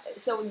 so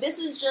this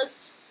is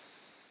just,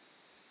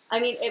 I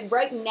mean,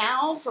 right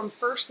now, from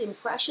first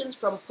impressions,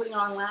 from putting it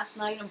on last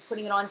night and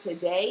putting it on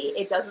today,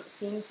 it doesn't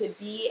seem to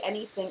be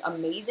anything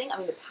amazing. I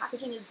mean, the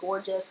packaging is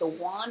gorgeous. The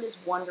wand is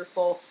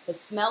wonderful. The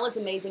smell is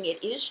amazing.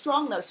 It is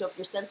strong, though, so if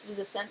you're sensitive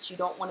to scents, you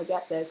don't want to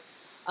get this.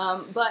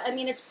 But, I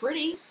mean, it's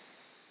pretty.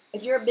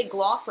 If you're a big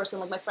gloss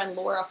person, like my friend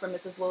Laura from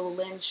Mrs. Lola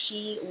Lynn,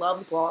 she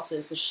loves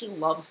glosses, so she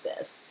loves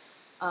this.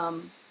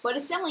 But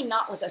it's definitely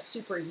not like a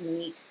super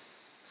unique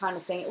kind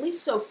of thing, at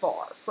least so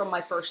far, from my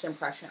first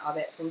impression of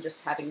it, from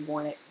just having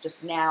worn it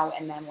just now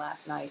and then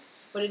last night.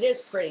 But it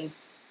is pretty.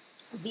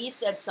 V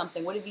said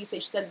something. What did V say?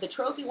 She said, the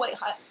trophy wife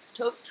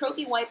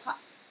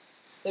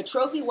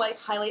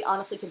highlight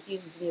honestly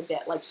confuses me a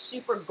bit. Like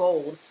super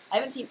gold. I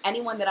haven't seen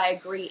anyone that I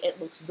agree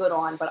it looks good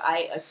on, but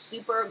a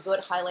super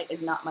good highlight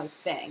is not my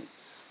thing.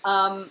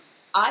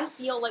 I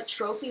feel like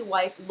Trophy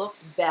Wife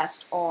looks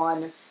best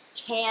on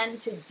tan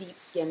to deep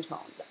skin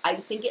tones. I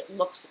think it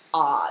looks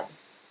odd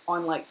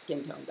on light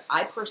skin tones.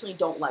 I personally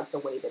don't like the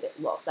way that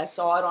it looks. I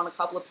saw it on a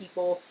couple of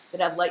people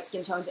that have light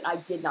skin tones, and I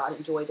did not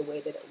enjoy the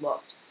way that it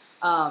looked.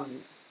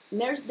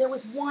 There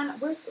was one,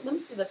 let me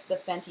see the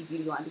Fenty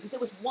Beauty line, because there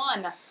was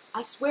one,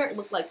 I swear it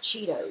looked like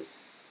Cheetos.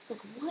 It's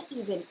like, what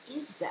even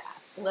is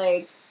that?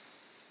 Like,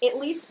 at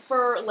least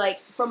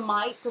from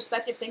my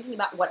perspective, thinking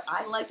about what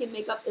I like in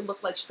makeup, it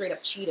looked like straight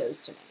up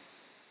Cheetos to me.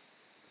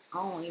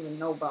 I don't even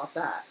know about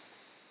that.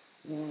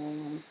 Let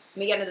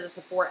me get into the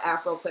Sephora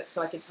app real quick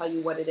so I can tell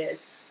you what it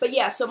is. But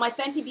yeah, so my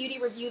Fenty Beauty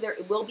review, there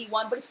it will be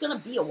one, but it's going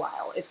to be a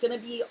while. It's going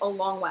to be a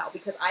long while,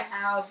 because I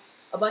have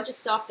a bunch of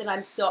stuff that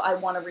I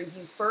want to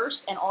review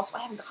first, and also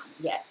I haven't gotten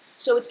it yet.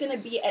 So it's going to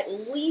be at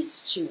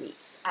least 2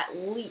 weeks, at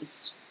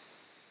least.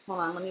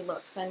 Hold on, let me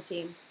look.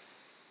 Fenty.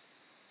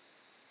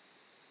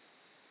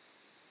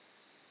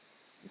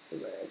 Let's see,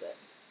 where is it?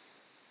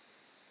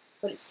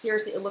 But it's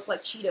seriously, it looked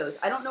like Cheetos.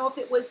 I don't know if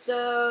it was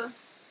the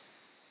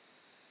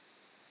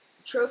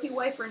Trophy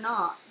Wife or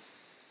not.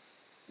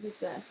 What is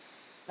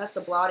this? That's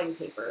the blotting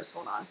papers.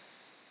 Hold on.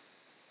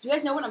 Do you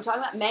guys know what I'm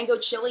talking about? Mango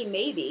chili,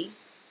 maybe.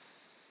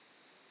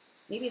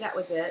 Maybe that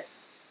was it.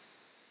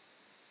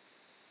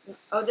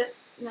 Oh,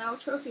 no,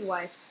 Trophy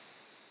Wife.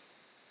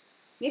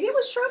 Maybe it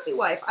was Trophy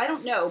Wife. I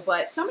don't know,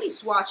 but somebody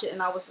swatched it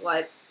and I was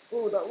like,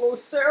 oh, that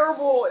looks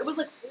terrible. It was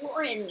like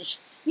orange.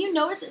 You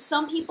notice that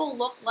some people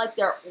look like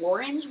they're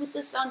orange with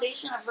this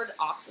foundation. I've heard it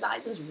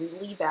oxidizes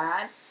really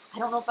bad. I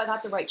don't know if I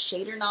got the right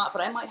shade or not,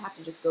 but I might have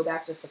to just go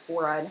back to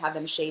Sephora and have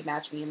them shade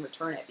match me and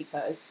return it,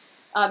 because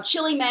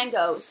chili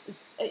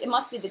mangoes, it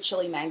must be the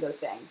chili mango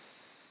thing.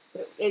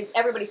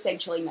 Everybody's saying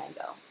chili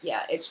mango.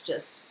 Yeah, it's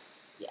just,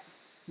 yeah.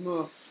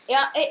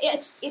 Yeah,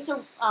 it's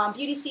a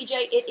Beauty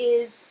CJ.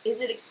 Is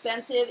it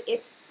expensive?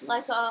 It's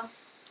like a,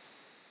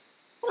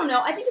 I don't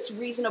know. I think it's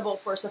reasonable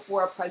for a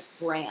Sephora priced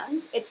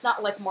brand. It's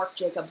not like Marc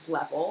Jacobs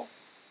level.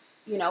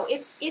 You know,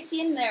 it's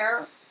in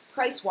there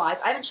price-wise.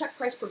 I haven't checked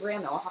price per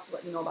gram, though. I'll have to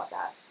let you know about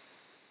that.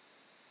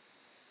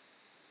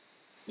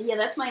 And yeah,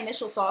 that's my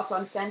initial thoughts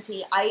on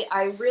Fenty.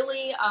 I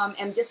really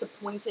am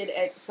disappointed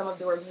at some of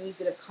the reviews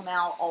that have come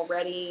out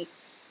already.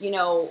 You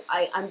know,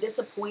 I'm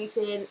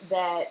disappointed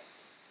that,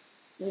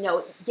 you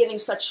know, giving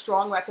such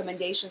strong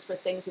recommendations for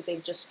things that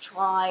they've just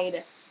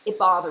tried, it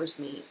bothers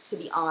me, to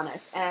be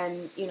honest.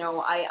 And, you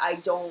know, I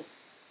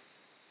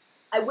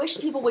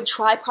wish people would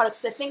try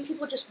products. I think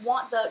people just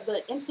want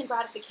the instant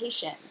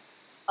gratification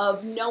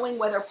of knowing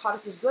whether a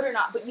product is good or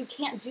not, but you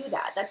can't do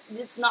that.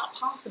 It's not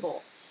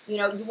possible. You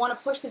know, you want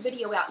to push the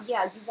video out.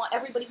 Yeah,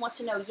 everybody wants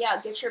to know. Yeah,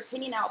 get your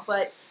opinion out,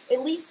 but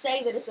at least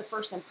say that it's a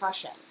first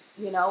impression.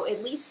 You know,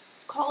 at least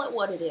call it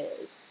what it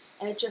is.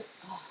 And it just,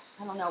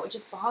 I don't know, it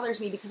just bothers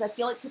me, because I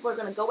feel like people are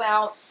going to go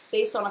out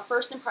based on a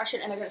first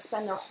impression, and they're going to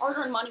spend their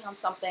hard-earned money on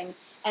something,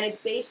 and it's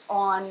based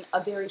on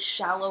a very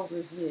shallow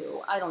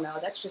review. I don't know.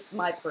 That's just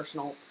my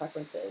personal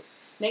preferences.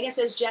 Megan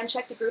says, Jen,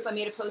 check the group. I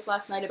made a post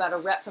last night about a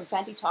rep from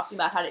Fenty talking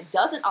about how it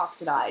doesn't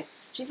oxidize.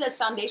 She says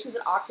foundations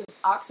that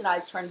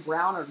oxidize turn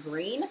brown or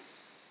green.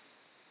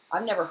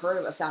 I've never heard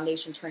of a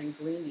foundation turning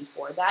green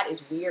before. That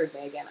is weird,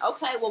 Megan.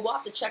 Okay, well, we'll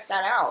have to check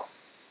that out.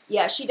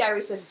 Yeah, She Diary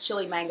says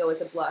chili mango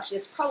is a blush.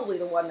 It's probably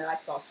the one that I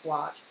saw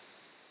swatched.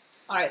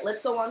 All right,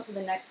 let's go on to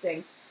the next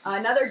thing.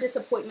 Another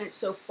disappointment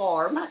so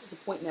far. Not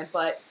disappointment,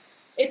 but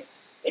it's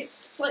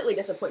slightly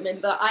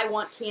disappointment. The I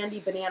Want Candy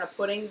Banana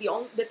Pudding.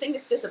 The thing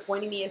that's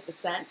disappointing me is the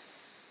scent.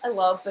 I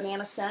love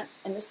banana scent,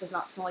 and this does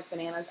not smell like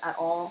bananas at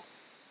all.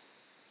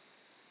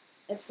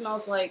 It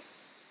smells like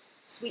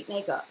sweet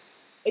makeup.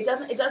 It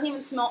doesn't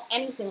even smell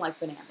anything like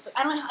bananas. Like,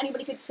 I don't know how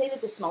anybody could say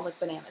that this smells like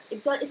bananas.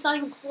 It's not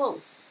even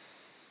close.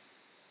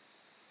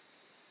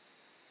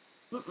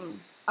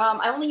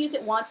 I only used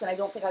it once, and I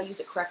don't think I used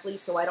it correctly,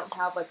 so I don't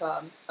have like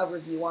a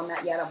review on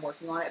that yet. I'm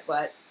working on it,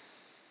 but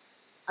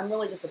I'm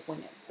really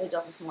disappointed. It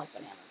doesn't smell like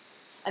bananas.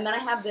 And then I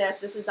have this.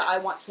 This is the I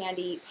Want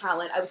Candy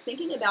palette. I was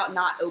thinking about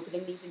not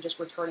opening these and just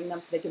returning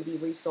them so they can be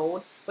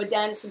resold, but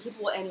then some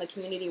people in the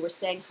community were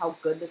saying how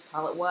good this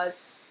palette was.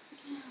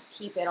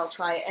 Keep it, I'll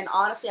try it. And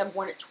honestly, I've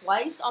worn it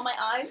twice on my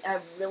eyes, and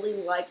I've really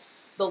liked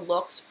the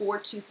looks for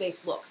Too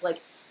Faced looks.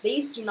 Like,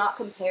 these do not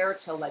compare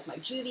to like my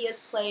Juvia's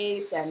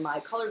Place and my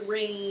Colored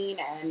Rain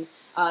and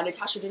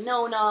Natasha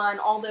Denona and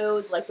all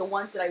those, like the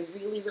ones that I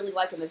really, really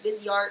like in the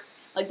Visearts.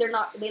 Like, they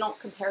don't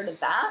compare to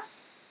that,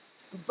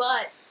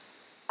 but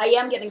I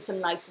am getting some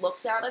nice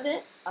looks out of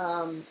it.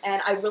 And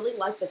I really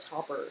like the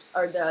toppers,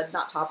 or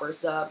not toppers,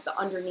 the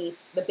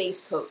underneath, the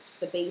base coats,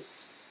 the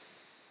base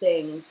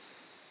things.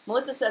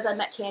 Melissa says, I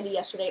met Candy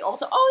yesterday at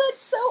Ulta. Oh,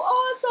 that's so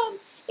awesome.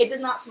 It does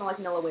not smell like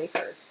Nilla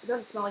wafers. It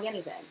doesn't smell like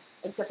anything,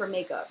 except for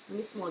makeup. Let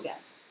me smell again.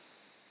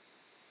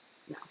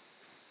 No.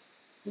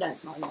 It doesn't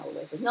smell like Nilla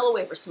wafers. Nilla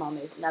wafers smell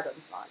amazing. That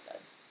doesn't smell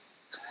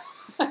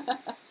like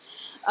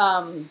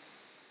good.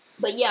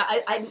 But yeah,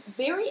 I'm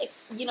very,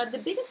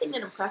 the biggest thing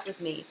that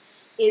impresses me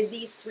is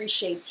these 3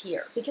 shades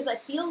here. Because I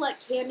feel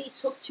like Candy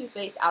took Too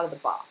Faced out of the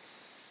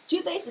box.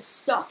 Too Faced is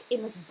stuck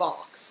in this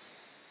box,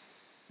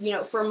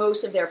 for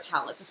most of their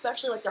palettes,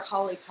 especially like their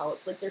holiday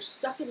palettes. Like, they're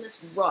stuck in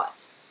this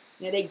rut.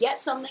 They get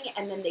something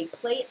and then they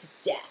play it to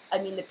death. I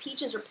mean, the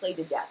peaches are played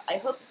to death. I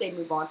hope that they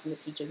move on from the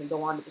peaches and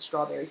go on to the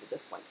strawberries at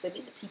this point, because I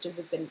think the peaches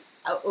have been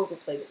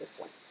overplayed at this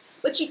point.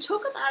 But she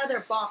took them out of their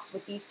box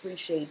with these 3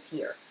 shades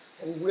here.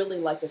 I really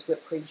like this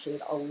whipped cream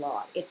shade a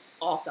lot. It's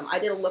awesome. I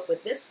did a look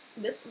with this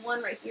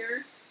one right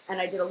here,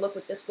 and I did a look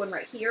with this one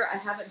right here. I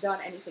haven't done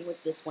anything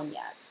with this one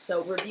yet.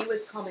 So review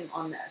is coming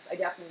on this. I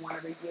definitely want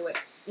to review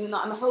it, even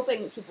though I'm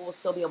hoping people will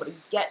still be able to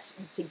get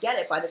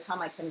it by the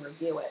time I can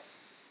review it.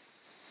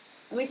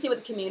 Let me see what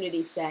the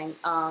community's saying.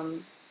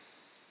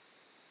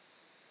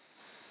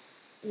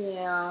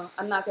 Yeah,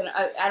 I'm not gonna,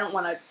 I don't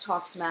want to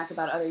talk smack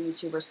about other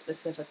YouTubers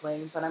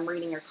specifically, but I'm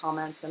reading your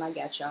comments and I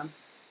getcha.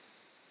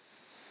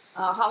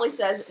 Holly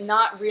says,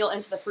 not real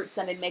into the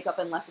fruit-scented makeup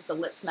unless it's a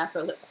lip smack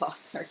or lip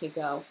gloss. There you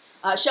go.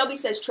 Shelby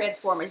says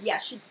Transformers. Yeah,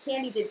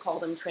 Candy did call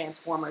them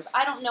Transformers.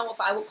 I don't know if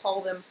I would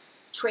call them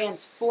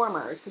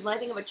Transformers, because when I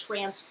think of a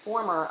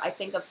Transformer, I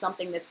think of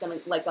something that's going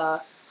to, like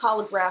a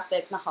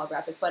holographic, not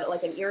holographic, but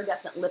like an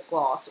iridescent lip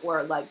gloss,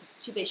 or like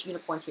Too Faced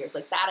Unicorn Tears.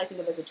 Like that I think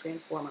of as a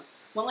Transformer.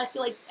 Well, I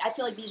feel like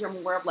these are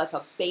more of like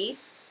a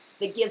base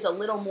that gives a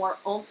little more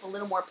oomph, a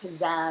little more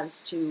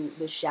pizzazz to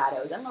the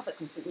shadows. I don't know if it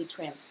completely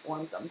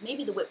transforms them.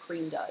 Maybe the whipped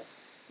cream does.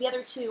 The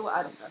other two,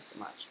 I don't know so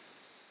much.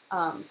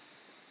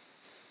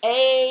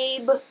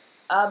 Abe,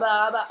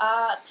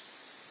 I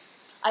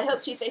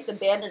hope Too Faced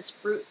abandons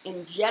fruit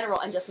in general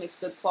and just makes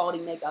good quality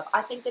makeup.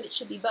 I think that it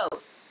should be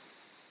both.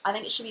 I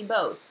think it should be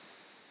both.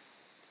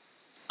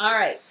 All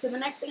right, so the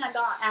next thing I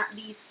got at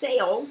the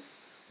sale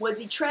was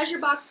the Treasure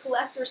Box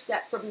Collector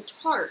Set from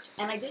Tarte.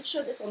 And I did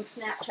show this on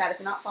Snapchat. If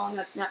you're not following me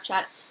on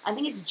Snapchat, I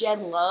think it's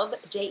Jen Love,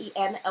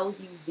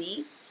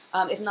 Jenluv.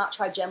 If not,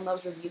 try Jen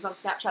Love's reviews on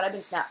Snapchat. I've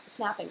been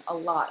snapping a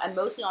lot. I'm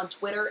mostly on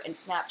Twitter and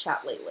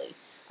Snapchat lately.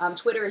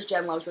 Twitter is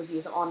Jen Love's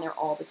reviews. I'm on there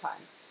all the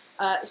time.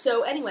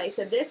 So anyway,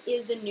 so this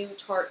is the new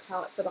Tarte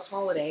palette for the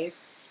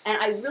holidays.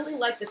 And I really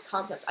like this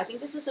concept. I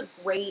think this is a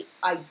great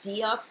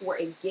idea for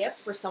a gift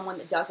for someone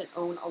that doesn't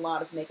own a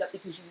lot of makeup,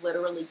 because you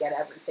literally get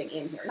everything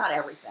in here. Not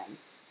everything.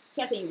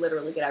 Can't say you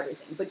literally get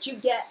everything, but you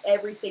get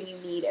everything you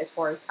need as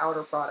far as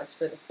powder products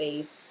for the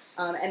face.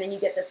 And then you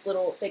get this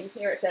little thing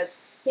here. It says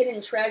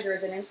Hidden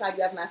Treasures, and inside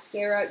you have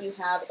mascara, you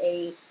have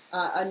a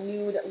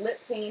nude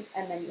lip paint,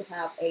 and then you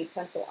have a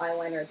pencil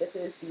eyeliner. This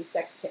is the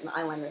Sex Kitten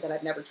eyeliner that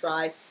I've never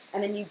tried.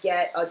 And then you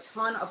get a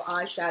ton of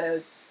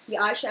eyeshadows. The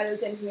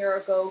eyeshadows in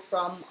here go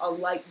from a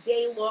light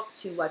day look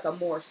to like a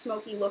more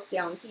smoky look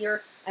down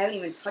here. I haven't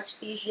even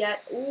touched these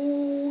yet.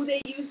 Ooh, they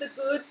use the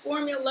good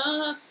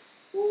formula.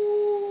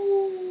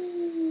 Ooh.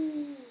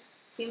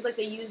 Seems like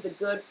they used the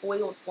good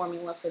foiled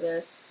formula for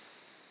this.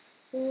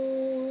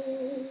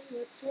 Ooh,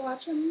 let's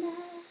watch a match.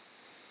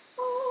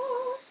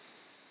 Oh.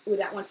 Ooh,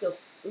 that one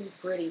feels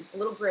gritty. A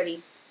little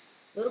gritty.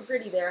 A little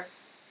gritty there.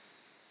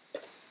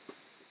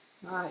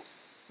 Alright,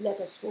 let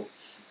us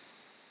switch.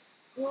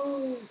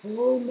 Oh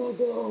my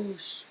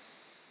gosh.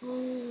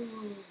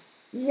 Ooh.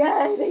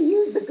 Yay, they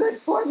use the good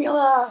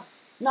formula,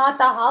 not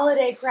the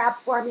holiday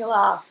crap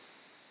formula.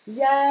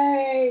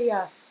 Yay.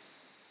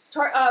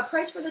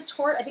 Price for the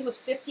tart, I think, was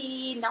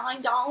 $59.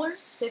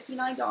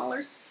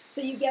 $59.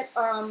 So you get,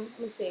 let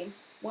me see,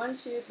 1,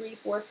 2, 3,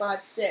 4,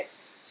 5,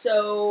 6.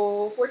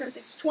 So 4 times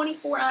 6 is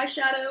 24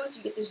 eyeshadows.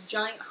 You get this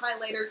giant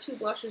highlighter, 2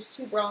 blushes,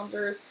 2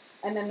 bronzers,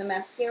 and then the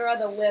mascara,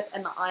 the lip,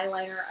 and the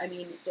eyeliner. I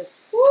mean, just,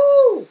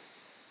 woo!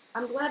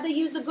 I'm glad they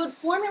used the good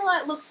formula,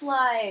 it looks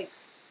like.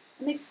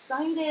 I'm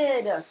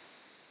excited.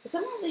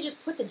 Sometimes they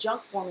just put the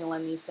junk formula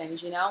in these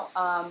things, you know?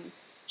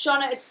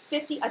 Shauna, it's I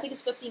think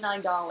it's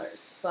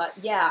 $59. But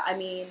yeah, I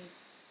mean,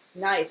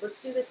 nice.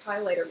 Let's do this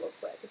highlighter real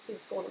quick. Let's see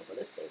what's going on with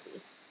this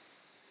baby.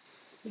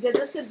 Because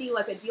this could be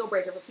like a deal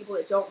breaker for people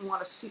that don't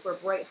want a super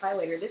bright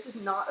highlighter. This is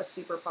not a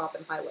super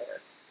poppin' highlighter.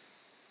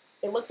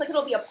 It looks like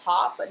it'll be a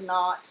pop, but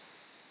not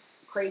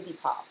crazy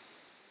pop.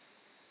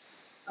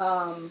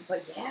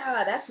 But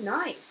yeah, that's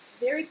nice.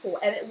 Very cool.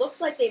 And it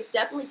looks like they've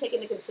definitely taken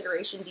into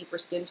consideration deeper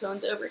skin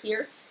tones over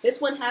here.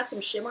 This one has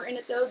some shimmer in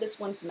it though. This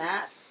one's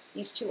matte.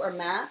 These two are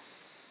matte.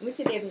 Let me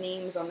see if they have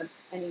names on the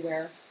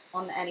anywhere.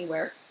 On the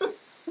anywhere. Are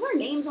there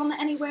names on the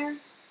anywhere?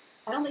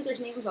 I don't think there's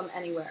names on the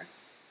anywhere.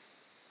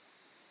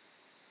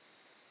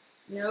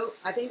 Nope.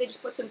 I think they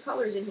just put some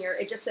colors in here.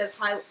 It just says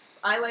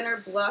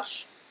eyeliner,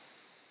 blush,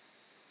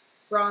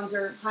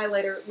 bronzer,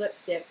 highlighter,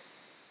 lipstick.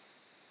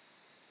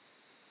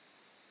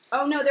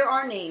 Oh, no, there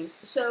are names.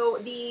 So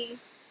let's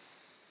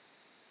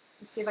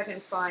see if I can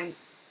find,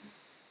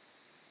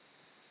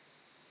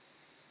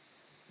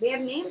 they have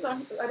names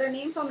on, are there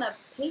names on the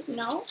paper?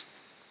 No?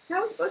 How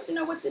am I supposed to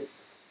know what the,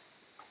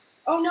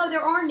 oh, no,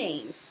 there are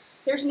names.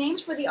 There's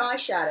names for the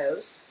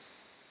eyeshadows.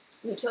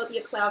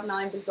 Utopia,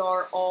 Cloud9,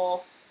 Bizarre,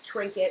 All,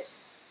 Trinket,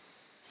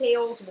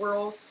 Tails,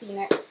 Whirl,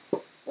 Scenic.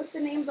 What's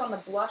the names on the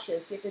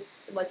blushes? See if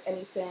it's like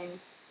anything.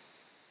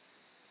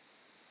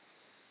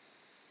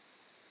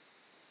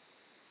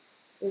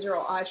 These are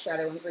all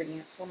eyeshadow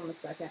ingredients. Hold on a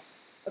second.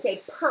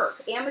 Okay,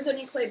 Perk.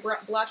 Amazonian Clay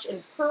blush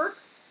in Perk.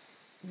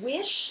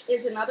 Wish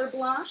is another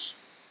blush.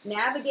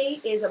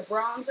 Navigate is a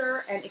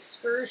bronzer. And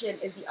Excursion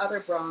is the other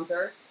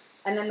bronzer.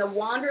 And then the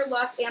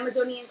Wanderlust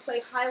Amazonian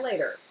Clay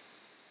highlighter.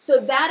 So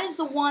that is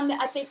the one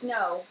that I think,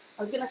 no.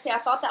 I was going to say, I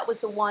thought that was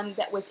the one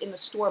that was in the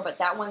store, but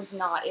that one's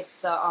not. It's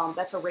the,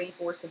 that's a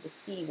Rainforest of the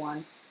Sea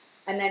one.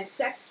 And then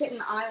Sex Kitten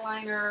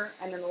eyeliner.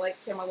 And then the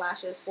Lights Camera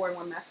Lashes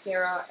 4-in-1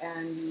 mascara.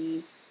 And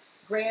the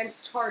Grand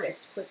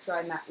Tartist Quick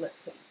Dry Matte Lip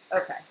Paint.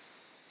 Okay.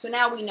 So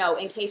now we know,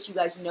 in case you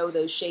guys know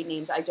those shade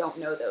names, I don't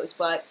know those.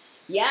 But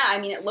yeah, I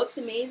mean, it looks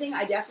amazing.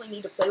 I definitely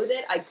need to play with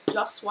it. I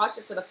just swatched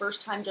it for the first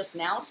time just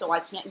now, so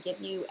I can't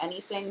give you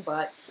anything.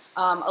 But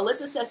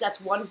Alyssa says that's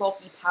one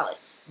bulky palette.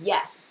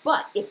 Yes,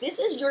 but if this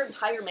is your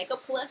entire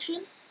makeup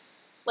collection,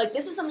 like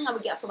this is something I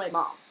would get for my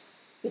mom.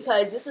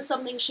 Because this is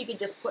something she could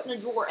just put in a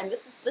drawer, and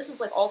this is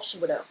like all she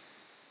would own.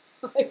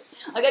 Like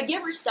I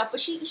give her stuff,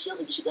 but she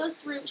goes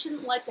through, she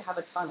didn't like to have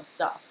a ton of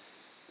stuff,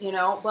 you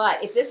know,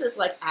 but if this is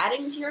like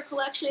adding to your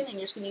collection and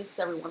you're just going to use this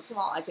every once in a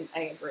while, I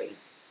agree.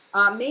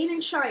 Made in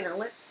China,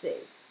 let's see.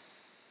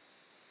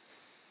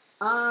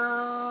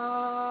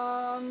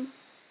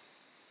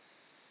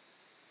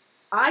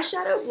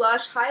 Eyeshadow,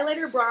 blush,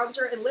 highlighter,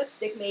 bronzer, and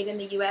lipstick made in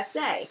the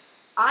USA.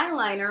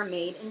 Eyeliner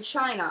made in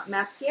China.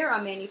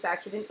 Mascara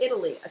manufactured in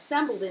Italy.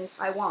 Assembled in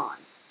Taiwan.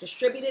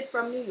 Distributed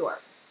from New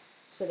York.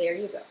 So there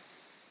you go.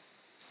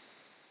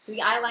 So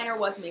the eyeliner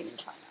was made in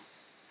China.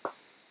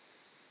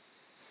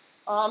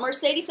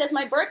 Mercedes says,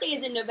 my birthday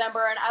is in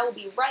November and I will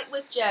be right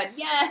with Jen.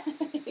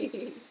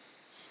 Yay!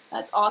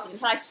 That's awesome.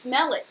 Can I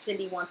smell it?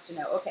 Cindy wants to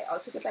know. Okay, I'll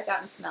take it back out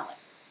and smell it.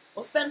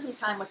 We'll spend some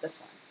time with this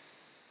one.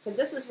 Because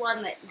this is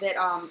one that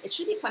it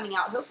should be coming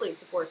out. Hopefully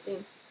it's Sephora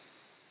soon.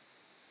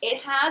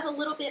 It has a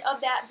little bit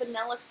of that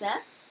vanilla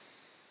scent,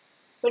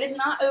 but it's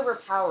not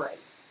overpowering.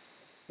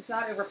 It's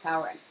not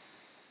overpowering.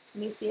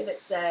 Let me see if it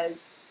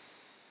says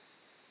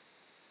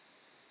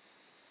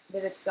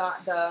that it's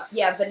got the,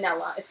 yeah,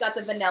 vanilla. It's got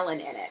the vanillin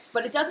in it.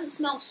 But it doesn't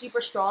smell super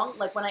strong.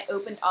 Like when I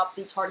opened up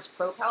the Tarteist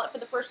Pro palette for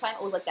the first time,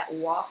 it was like that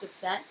waft of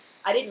scent.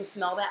 I didn't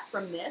smell that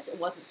from this. It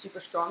wasn't super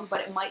strong, but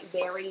it might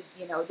vary.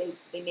 You know,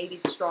 they may be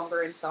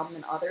stronger in some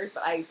than others,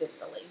 but I didn't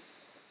really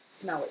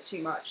smell it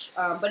too much.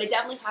 But it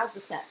definitely has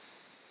the scent.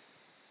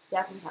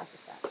 Definitely has the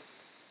scent.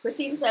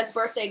 Christine says,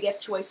 birthday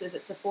gift choices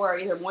at Sephora,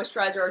 either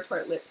moisturizer or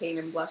Tarte lip paint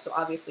and blush, so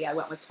obviously I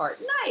went with Tarte.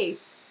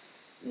 Nice!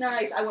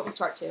 Nice. I went with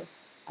Tarte too.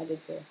 I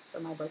did too, for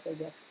my birthday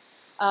gift.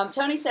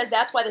 Tony says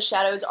that's why the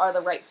shadows are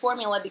the right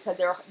formula, because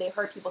they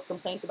heard people's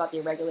complaints about the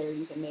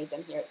irregularities and made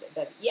them here.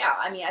 Yeah,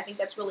 I mean, I think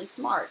that's really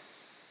smart.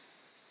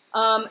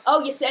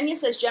 Oh, Yesenia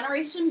says,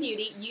 Generation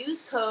Beauty,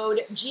 use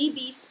code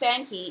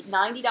GBSpanky,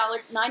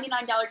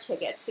 $99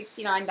 ticket,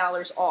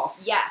 $69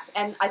 off. Yes,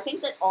 and I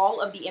think that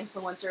all of the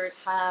influencers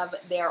have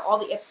all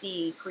the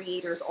Ipsy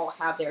creators all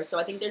have theirs. So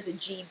I think there's a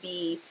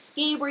GB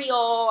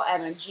Gabriel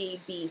and a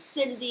GB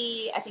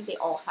Cindy. I think they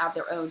all have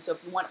their own. So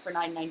if you want it for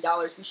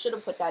 $99, we should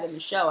have put that in the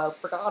show. I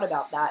forgot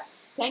about that.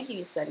 Thank you,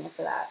 Yesenia,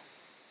 for that.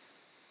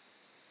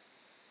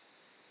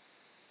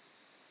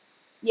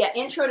 Yeah,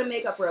 intro to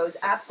Makeup Rose,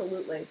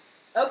 absolutely.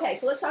 Okay,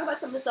 so let's talk about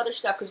some of this other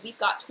stuff because we've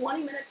got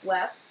 20 minutes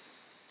left.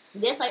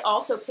 This I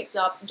also picked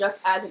up just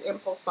as an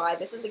impulse buy.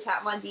 This is the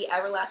Kat Von D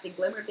Everlasting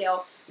Glimmer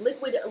Veil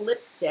Liquid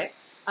Lipstick.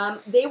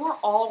 They were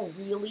all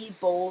really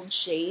bold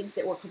shades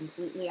that were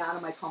completely out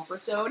of my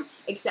comfort zone,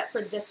 except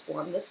for this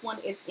one. This one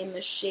is in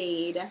the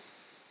shade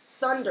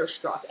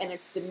Thunderstruck, and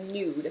it's the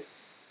nude.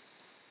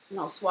 And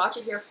I'll swatch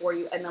it here for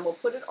you, and then we'll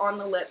put it on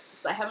the lips,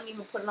 because I haven't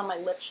even put it on my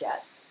lips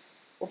yet.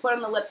 We'll put it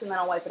on the lips, and then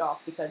I'll wipe it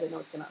off, because I know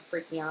it's going to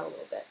freak me out a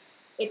little bit.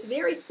 It's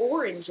very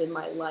orange in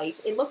my light.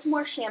 It looked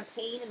more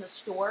champagne in the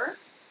store,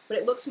 but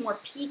it looks more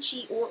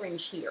peachy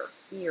orange here.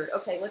 Weird.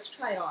 Okay, let's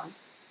try it on.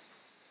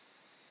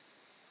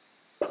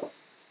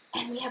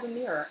 And we have a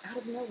mirror out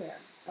of nowhere.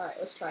 All right,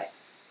 let's try it.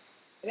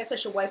 I guess I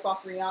should wipe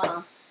off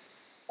Rihanna.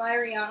 Bye,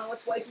 Rihanna.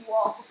 Let's wipe you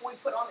off before we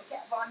put on the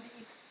Kat Von D.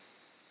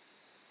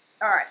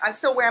 All right, I'm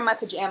still wearing my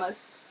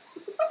pajamas.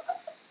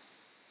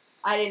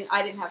 I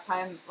didn't have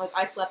time. Like,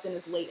 I slept in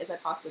as late as I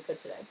possibly could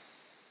today.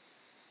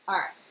 All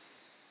right.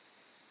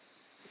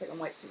 See if I can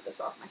wipe some of this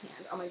off my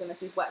hand. Oh my goodness,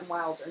 these Wet n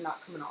Wilds are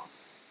not coming off.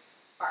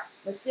 All right,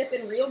 let's dip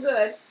in real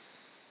good.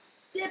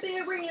 Dip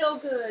it real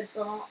good.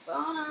 Bum,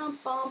 bum,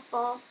 bum,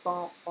 bum,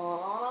 bum,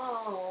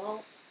 bum.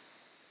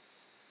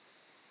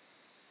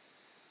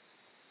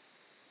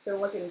 It's gonna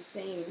look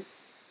insane.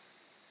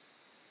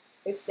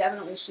 It's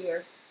definitely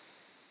sheer.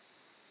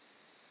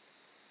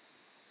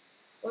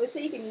 Well, they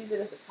say you can use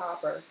it as a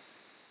topper.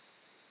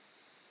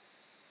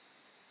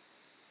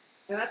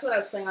 And that's what I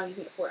was planning on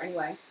using it for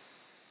anyway.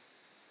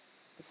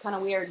 It's kind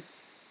of weird.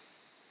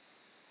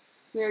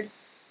 Weird.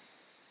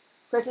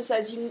 Krista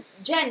says,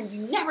 Jen,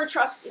 you never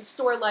trust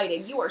store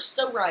lighting. You are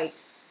so right.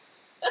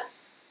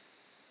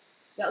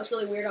 That looks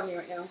really weird on me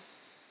right now.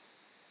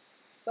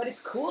 But it's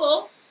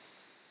cool.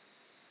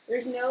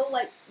 There's no,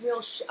 like,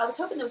 real... I was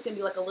hoping there was going to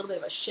be, like, a little bit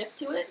of a shift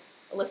to it.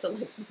 Alyssa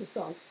likes my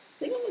song.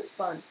 Singing is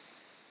fun.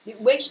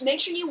 Make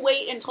sure you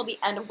wait until the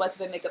end of What's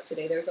Been Makeup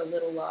today. There's a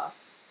little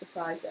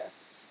surprise there.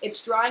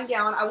 It's drying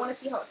down. I want to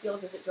see how it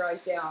feels as it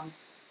dries down.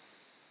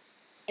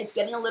 It's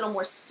getting a little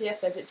more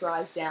stiff as it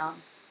dries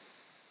down.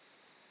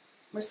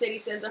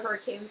 Mercedes says the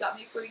hurricane's got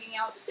me freaking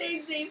out. Stay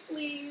safe,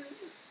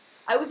 please.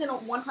 I was in a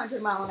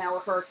 100-mile-an-hour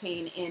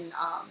hurricane in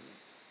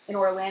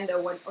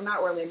Orlando, or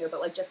not Orlando,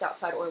 but like just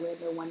outside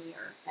Orlando one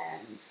year,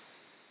 and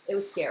it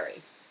was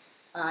scary.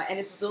 And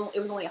it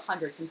was only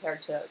 100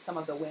 compared to some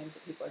of the winds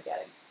that people are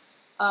getting.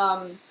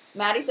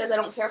 Maddie says, I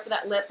don't care for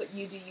that lip, but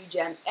you do you,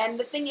 Jen. And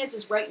the thing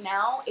is right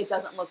now, it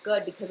doesn't look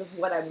good because of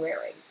what I'm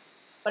wearing.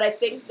 But I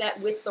think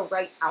that with the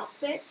right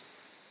outfit,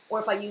 or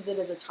if I use it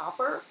as a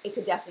topper, it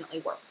could definitely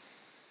work.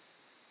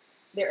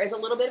 There is a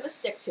little bit of a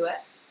stick to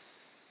it.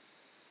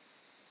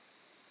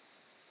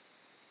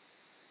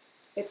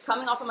 It's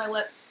coming off of my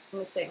lips. Let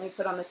me see. Let me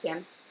put on this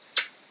hand.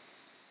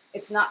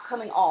 It's not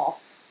coming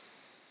off.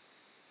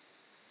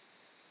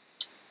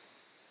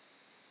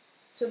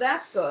 So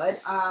that's good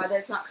that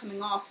it's not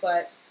coming off,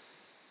 but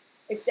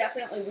it's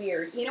definitely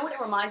weird. You know what it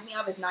reminds me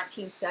of is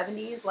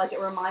 1970s. Like, it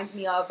reminds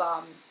me of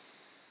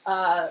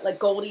like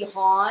Goldie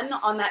Hawn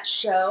on that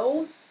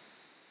show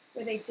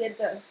where they did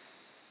the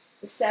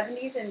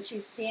 70s, and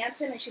she's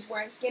dancing and she's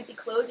wearing skimpy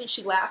clothes and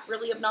she laughed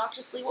really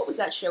obnoxiously. What was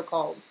that show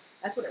called?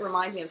 That's what it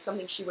reminds me of,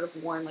 something she would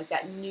have worn, like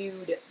that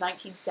nude,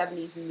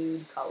 1970s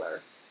nude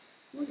color.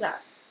 What was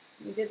that?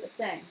 We did the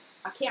thing.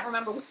 I can't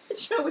remember what the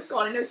show was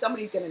called. I know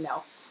somebody's going to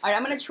know. All right,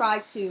 I'm going to try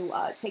to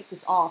take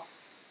this off.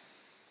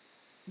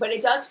 But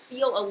it does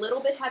feel a little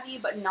bit heavy,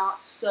 but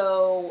not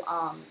so...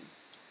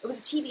 it was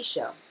a TV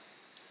show.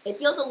 It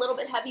feels a little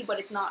bit heavy, but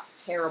it's not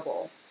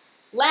terrible.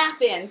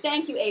 Laugh-In.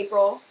 Thank you,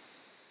 April.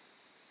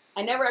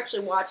 I never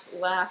actually watched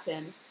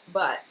Laugh-In,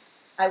 but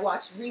I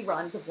watched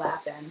reruns of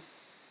Laugh-In.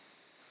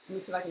 Let me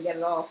see if I can get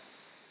it off.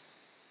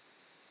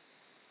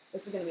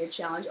 This is going to be a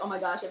challenge. Oh my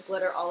gosh, I have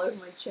glitter all over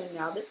my chin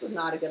now. This was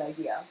not a good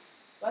idea.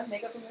 Do I have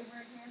makeup remover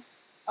in here?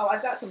 Oh,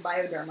 I've got some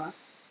Bioderma.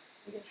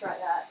 We can try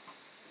that.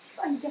 Let's see if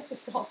I can get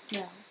this off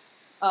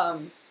now.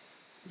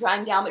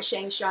 Drying down but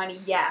staying shiny,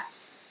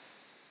 yes.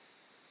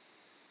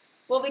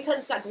 Well, because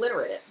it's got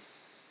glitter in it.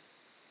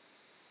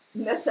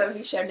 That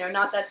 70s show. No,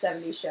 not that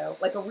 70s show.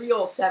 Like a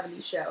real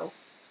 70s show.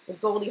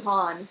 With Goldie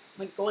Hawn.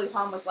 When Goldie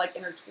Hawn was like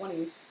in her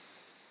 20s.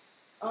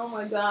 Oh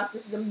my gosh,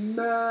 this is a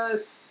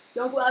mess.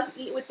 Don't go out to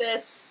eat with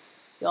this.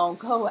 Don't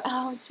go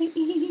out to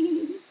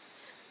eat.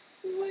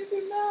 Wipe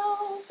your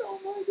mouth. Oh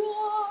my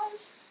gosh.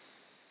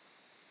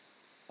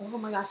 Oh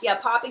my gosh. Yeah,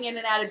 popping in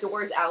and out of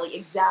doors, Allie.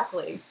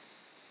 Exactly.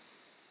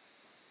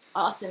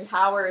 Austin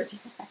Powers.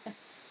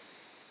 Yes.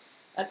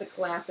 That's a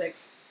classic.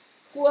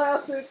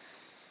 Classic.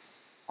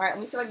 Alright, let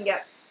me see if I can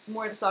get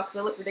more of this off because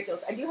I look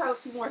ridiculous. I do have a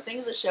few more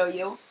things to show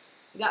you.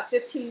 We got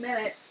 15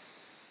 minutes.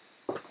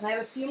 And I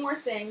have a few more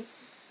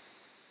things.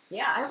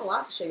 Yeah, I have a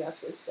lot to show you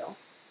actually still.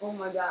 Oh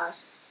my gosh.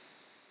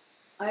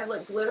 I have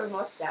like glitter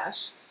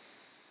mustache.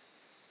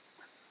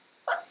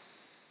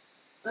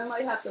 I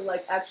might have to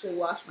like actually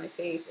wash my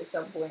face at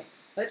some point.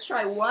 Let's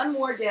try one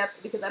more dip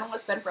because I don't want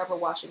to spend forever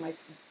washing my,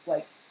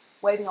 like,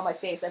 wiping on my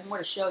face. I have more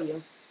to show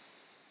you.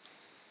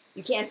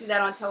 You can't do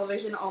that on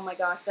television. Oh my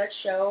gosh, that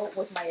show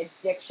was my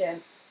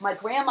addiction. My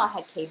grandma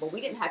had cable.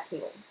 We didn't have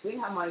cable. We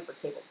didn't have money for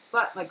cable.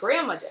 But my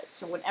grandma did.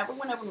 So whenever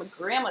my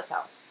grandma's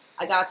house,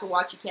 I got to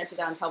watch You Can't Do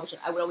That on Television,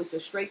 I would always go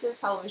straight to the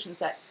television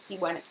set to see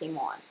when it came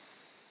on.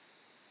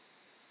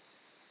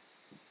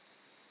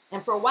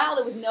 And for a while,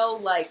 there was no,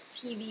 like,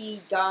 TV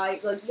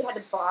guide. Like, you had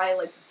to buy,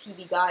 like, the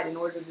TV guide in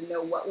order to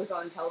know what was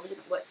on television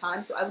at what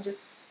time. So I would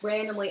just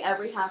randomly,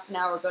 every half an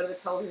hour, go to the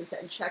television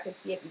set and check and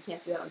see if You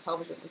Can't Do That on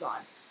Television was on.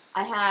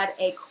 I had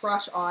a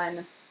crush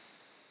on,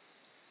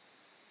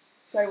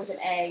 started with an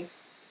A,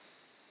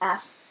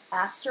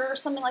 Astor or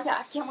something like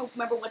that. I can't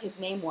remember what his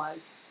name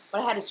was.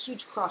 But I had a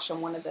huge crush on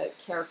one of the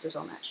characters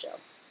on that show.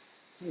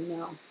 You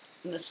know.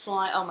 And the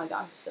slime, oh my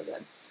god, it was so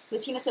good.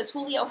 Latina says,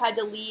 Julio had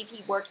to leave.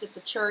 He works at the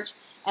church.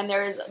 And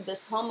there is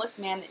this homeless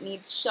man that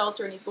needs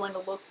shelter, and he's going to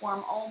look for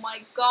him. Oh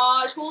my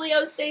gosh,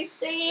 Julio, stay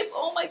safe.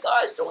 Oh my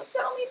gosh, don't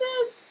tell me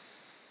this.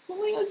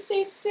 Julio,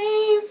 stay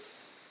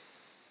safe.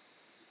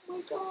 Oh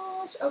my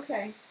gosh.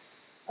 Okay.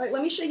 All right,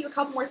 let me show you a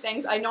couple more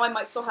things. I know I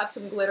might still have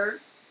some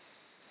glitter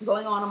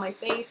going on my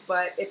face,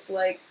 but it's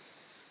like,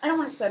 I don't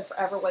want to spend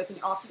forever wiping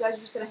it off. You guys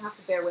are just going to have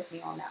to bear with me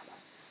on that one.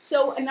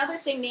 So another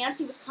thing,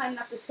 Nancy was kind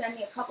enough to send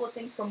me a couple of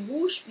things from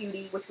Whoosh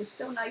Beauty, which was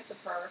so nice of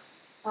her.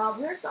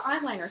 Where's the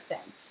eyeliner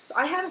thing? So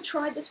I haven't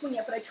tried this one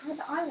yet, but I tried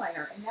the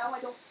eyeliner, and now I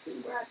don't see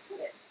where I put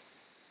it.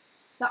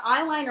 The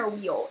eyeliner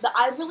wheel.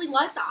 I really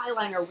like the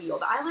eyeliner wheel.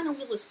 The eyeliner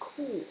wheel is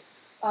cool.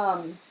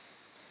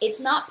 It's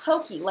not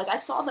pokey. Like, I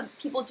saw the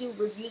people do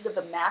reviews of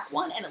the MAC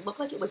one, and it looked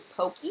like it was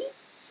pokey.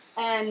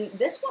 And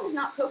this one is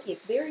not pokey.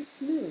 It's very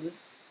smooth,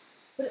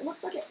 but it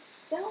looks like it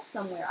fell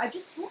somewhere. I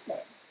just had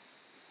it.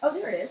 Oh,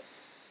 there it is.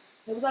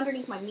 It was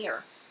underneath my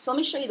mirror. So let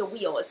me show you the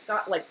wheel. It's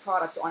got, like,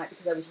 product on it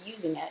because I was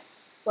using it.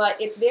 But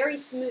it's very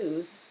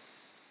smooth.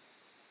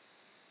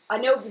 I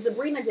know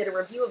Sabrina did a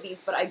review of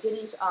these, but I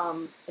didn't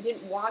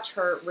watch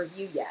her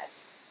review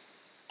yet.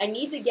 I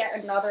need to get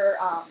another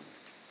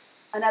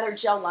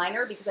gel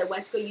liner because I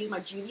went to go use my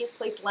Juvia's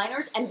Place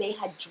liners, and they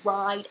had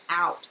dried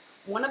out.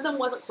 One of them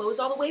wasn't closed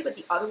all the way, but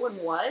the other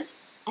one was,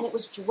 and it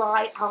was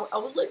dried out. I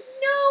was like,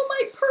 no,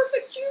 my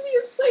perfect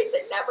Juvia's Place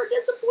that never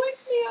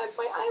disappoints me.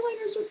 My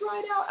eyeliners are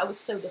dried out. I was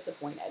so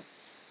disappointed.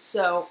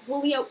 So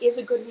Julio is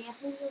a good man.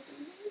 Julio's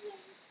amazing.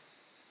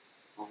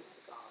 Oh my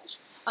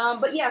gosh.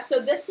 But yeah, so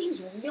this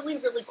seems really,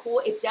 really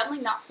cool. It's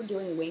definitely not for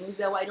doing wings,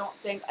 though, I don't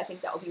think. I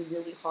think that would be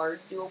really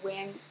hard to do a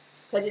wing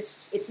because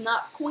it's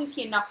not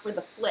pointy enough for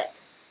the flick.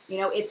 You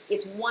know,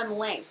 it's one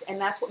length,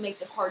 and that's what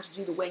makes it hard to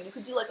do the wing. You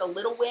could do like a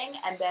little wing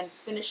and then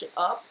finish it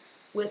up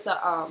with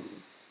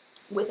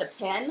a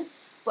pen,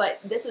 but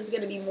this is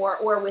going to be more,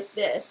 or with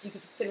this, you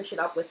could finish it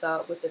up with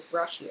this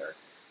brush here.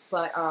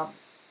 But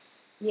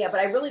yeah, but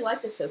I really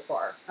like this so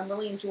far. I'm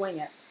really enjoying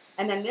it.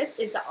 And then this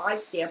is the eye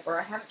stamper.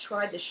 I haven't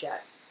tried this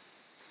yet,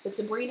 but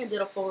Sabrina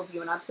did a full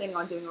review, and I'm planning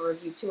on doing a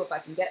review too if I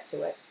can get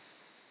to it.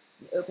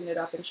 Open it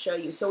up and show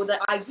you. So the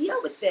idea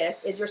with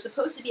this is you're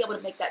supposed to be able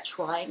to make that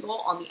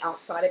triangle on the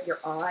outside of your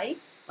eye,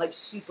 like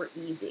super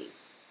easy.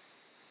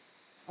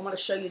 I want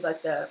to show you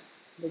like the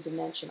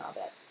dimension of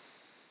it.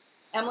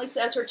 Emily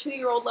says her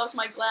 2-year-old loves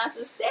my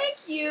glasses. Thank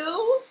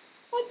you.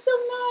 That's so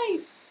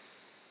nice.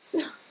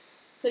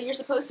 So you're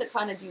supposed to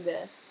kind of do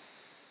this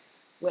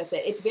with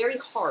it. It's very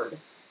hard.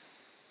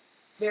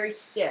 It's very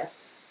stiff.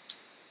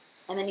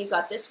 And then you've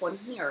got this one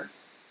here,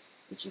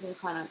 which you can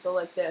kind of go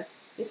like this.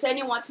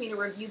 Yesenia wants me to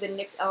review the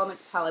NYX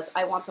Elements palettes.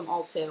 I want them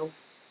all too.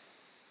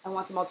 I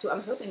want them all too.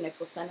 I'm hoping NYX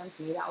will send them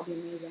to me. That would be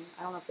amazing.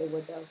 I don't know if they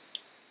would though.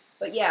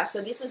 But yeah,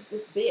 so this is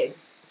this big.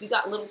 If you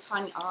got little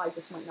tiny eyes,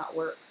 this might not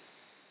work.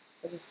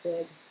 Because it's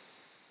big.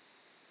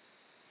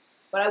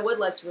 But I would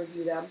like to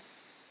review them.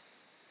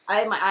 I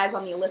had my eyes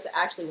on the Alyssa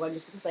Ashley one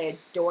just because I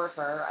adore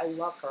her. I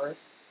love her.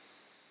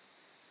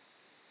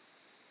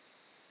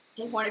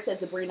 Pink Hornet says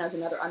Sabrina is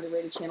another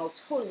underrated channel.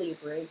 Totally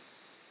agree.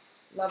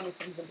 Love me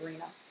some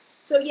Sabrina.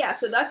 So yeah,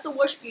 so that's the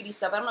Whoosh Beauty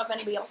stuff. I don't know if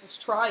anybody else has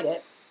tried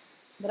it,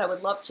 but I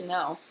would love to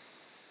know.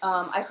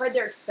 I heard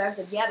they're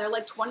expensive. Yeah, they're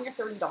like $20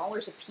 or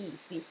 $30 a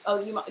piece. These.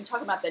 Oh, you're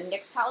talking about the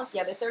NYX palettes?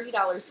 Yeah, they're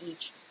 $30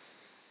 each.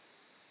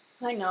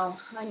 I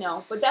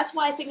know. But that's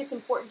why I think it's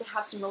important to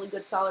have some really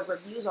good solid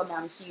reviews on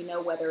them so you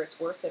know whether it's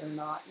worth it or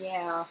not.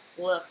 Yeah.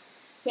 Ugh.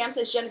 Tam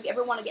says, Jen, if you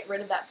ever want to get rid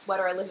of that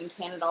sweater, I live in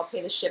Canada, I'll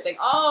pay the shipping.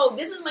 Oh,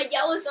 this is my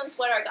Yellowstone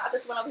sweater. I got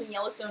this when I was in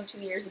Yellowstone 2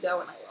 years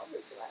ago, and I love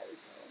this sweater,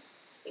 so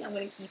I think I'm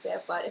going to keep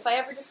it. But if I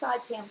ever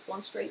decide, Tam, it's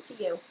going straight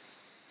to you.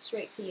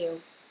 Straight to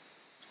you.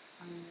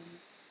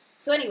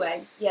 So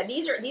anyway, yeah,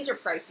 these are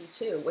pricey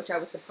too, which I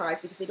was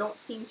surprised because they don't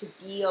seem to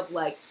be of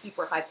like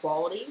super high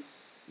quality.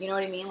 You know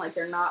what I mean? Like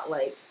they're not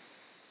like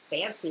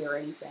fancy or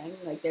anything.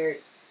 Like they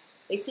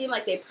seem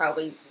like they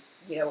probably,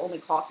 you know, only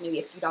cost maybe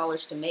a few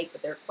dollars to make,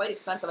 but they're quite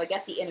expensive. I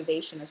guess the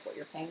innovation is what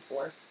you're paying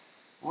for.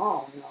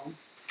 Oh no.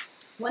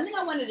 One thing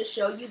I wanted to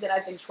show you that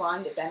I've been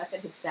trying that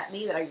Benefit had sent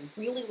me that I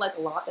really like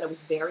a lot, that I was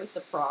very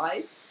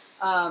surprised.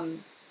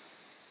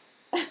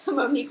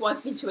 Monique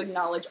wants me to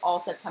acknowledge all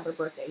September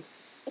birthdays.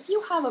 If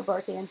you have a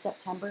birthday in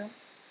September,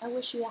 I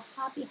wish you the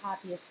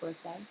happiest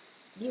birthday.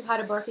 If you had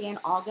a birthday in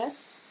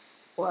August,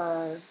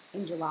 or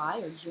in July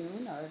or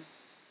June or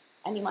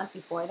any month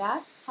before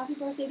that, happy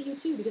birthday to you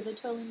too, because I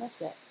totally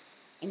missed it.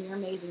 And you're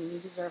amazing and you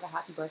deserve a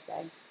happy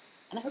birthday.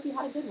 And I hope you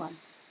had a good one.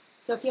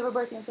 So if you have a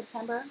birthday in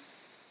September,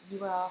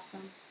 you are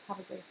awesome. Have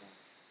a great day.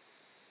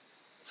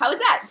 How was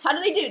that? How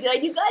did I do? Did I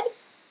do good?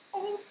 I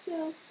hope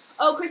so.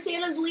 Oh,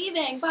 Christina's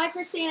leaving. Bye,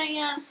 Christina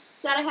Ann.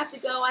 Sad I have to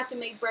go. I have to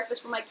make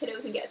breakfast for my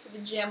kiddos and get to the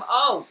gym.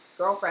 Oh,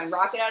 girlfriend,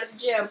 rock it out of the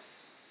gym.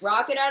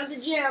 Rock it out of the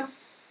gym.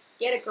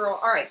 Get it, girl.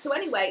 All right, so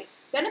anyway,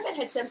 Benefit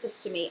had sent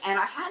this to me, and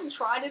I hadn't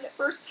tried it at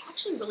first. I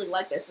actually really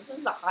like this. This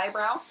is the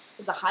Highbrow.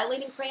 It's a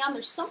highlighting crayon.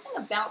 There's something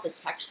about the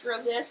texture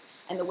of this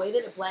and the way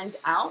that it blends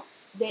out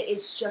that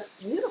is just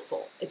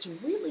beautiful. It's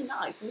really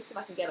nice. Let me see if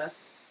I can get a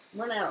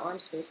run out of arm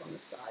space on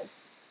this side.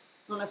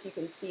 I don't know if you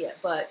can see it,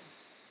 but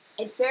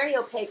it's very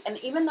opaque, and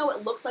even though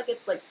it looks like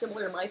it's like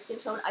similar to my skin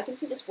tone, I can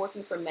see this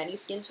working for many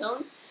skin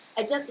tones.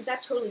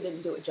 That totally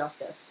didn't do it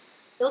justice.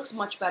 It looks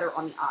much better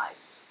on the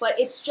eyes, but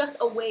it's just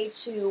a way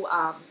to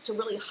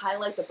really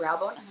highlight the brow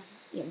bone, and I'm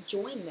really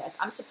enjoying this.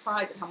 I'm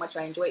surprised at how much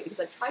I enjoy it, because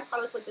I've tried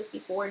products like this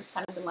before and just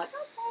kind of been like,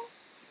 okay,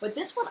 but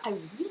this one I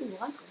really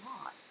like a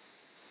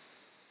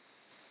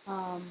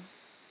lot.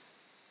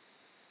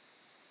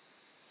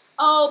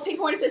 Oh, Pink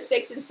Hornet says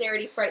fake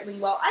sincerity, frightening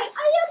well. I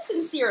am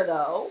sincere,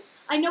 though.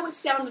 I know it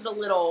sounded a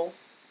little,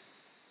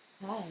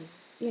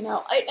 you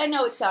know, I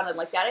know it sounded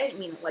like that. I didn't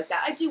mean it like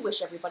that. I do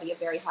wish everybody a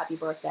very happy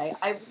birthday.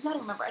 I gotta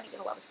remember, I didn't get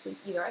a lot of sleep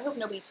either. I hope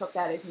nobody took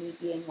that as me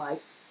being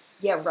like,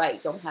 yeah,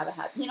 right, don't have a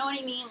happy, you know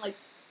what I mean? Like,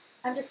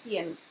 I was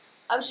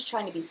just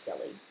trying to be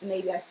silly.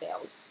 Maybe I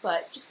failed,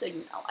 but just so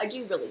you know, I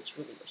do really,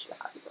 truly wish you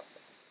a happy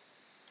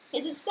birthday.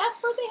 Is it Steph's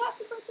birthday?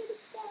 Happy birthday to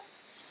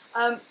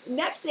Steph.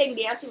 Next thing,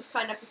 Nancy was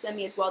kind enough to send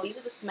me as well. These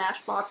are the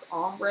Smashbox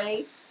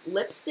Ombre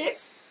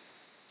lipsticks.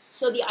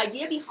 So the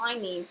idea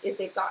behind these is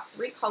they've got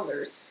 3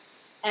 colors,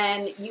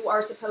 and you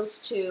are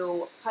supposed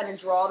to kind of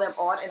draw them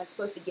on, and it's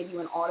supposed to give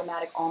you an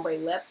automatic ombre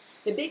lip.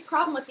 The big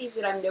problem with these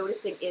that I'm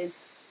noticing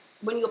is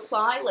when you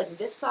apply, like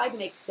this side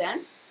makes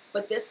sense,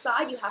 but this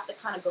side you have to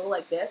kind of go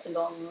like this and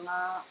go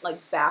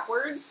like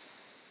backwards.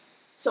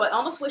 So I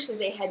almost wish that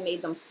they had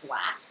made them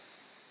flat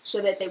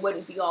so that they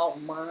wouldn't be all,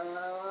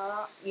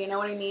 you know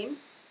what I mean?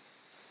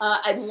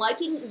 I'm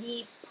liking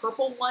the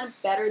purple one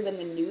better than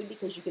the nude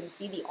because you can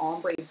see the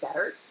ombre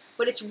better.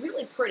 But it's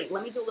really pretty.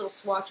 Let me do a little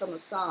swatch on the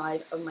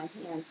side of my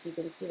hand so you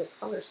can see the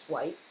color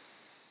swipe.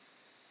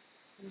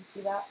 Can you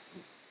see that?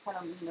 Kind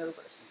of lean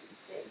over so you can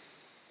see.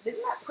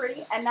 Isn't that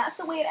pretty? And that's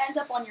the way it ends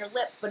up on your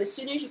lips. But as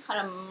soon as you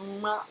kind of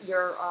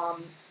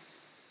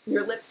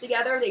your lips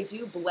together, they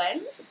do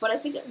blend. But I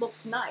think it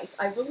looks nice.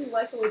 I really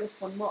like the way this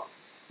one looks.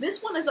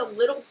 This one is a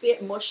little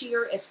bit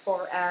mushier as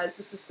far as,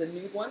 this is the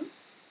nude one.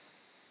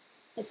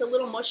 It's a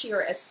little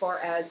mushier as far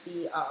as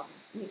the, let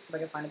me see if I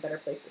can find a better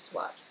place to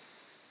swatch.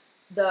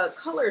 The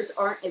colors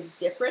aren't as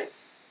different,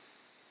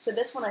 so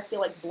this one I feel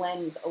like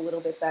blends a little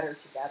bit better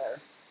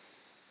together.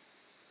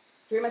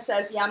 Dreama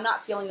says, yeah, I'm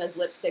not feeling those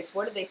lipsticks.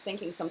 What are they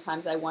thinking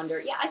sometimes, I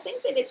wonder? Yeah, I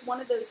think that it's one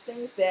of those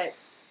things that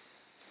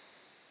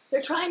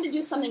they're trying to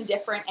do something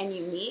different and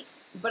unique,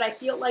 but I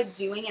feel like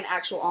doing an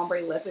actual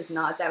ombre lip is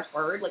not that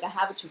hard. Like, I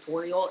have a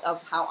tutorial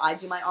of how I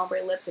do my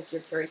ombre lips if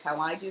you're curious how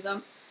I do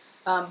them.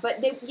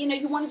 But they, you know,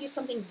 you want to do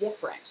something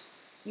different.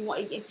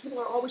 People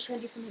are always trying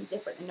to do something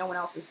different that no one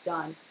else has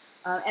done.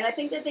 And I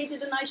think that they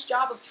did a nice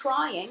job of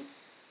trying,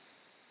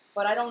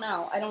 but I don't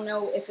know. I don't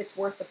know if it's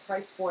worth the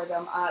price for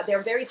them.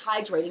 They're very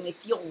hydrating. They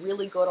feel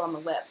really good on the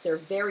lips. They're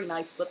very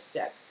nice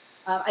lipstick.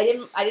 I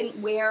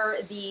didn't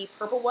wear the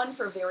purple one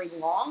for very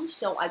long,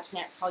 so I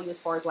can't tell you as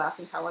far as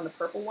lasting power on the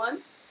purple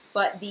one.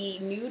 But the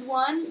nude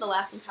one, the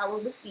lasting power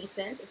was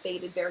decent. It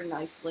faded very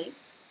nicely.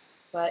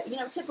 But, you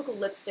know, typical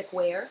lipstick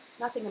wear.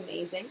 Nothing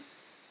amazing.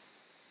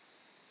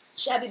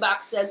 Shabby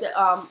Box says that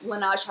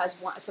Laneige has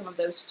some of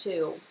those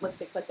too.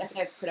 Lipsticks, like, I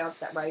think I pronounced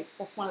that right.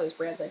 That's one of those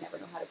brands I never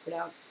know how to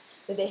pronounce.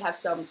 That they have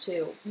some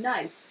too.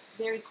 Nice.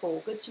 Very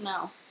cool. Good to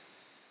know.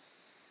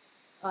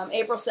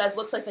 April says,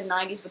 looks like the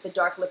 90s with the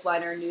dark lip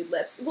liner and nude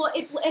lips. Well,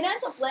 it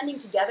ends up blending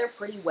together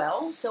pretty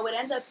well, so it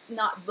ends up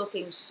not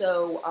looking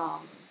so,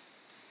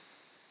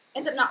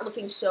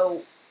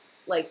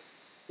 like,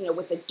 you know,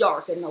 with the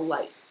dark and the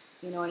light.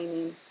 You know what I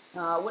mean?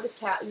 What is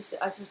Cat?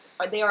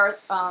 They are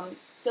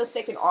so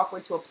thick and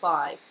awkward to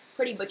apply.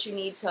 Pretty, but you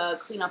need to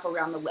clean up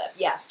around the lip.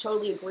 Yes,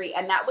 totally agree.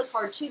 And that was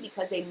hard too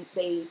because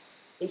they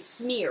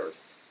smeared.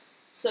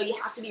 So you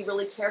have to be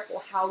really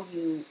careful how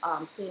you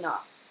clean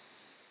up.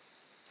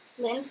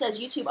 Lynn says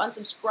YouTube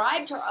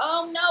unsubscribed her.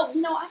 Oh no, you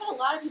know, I've had a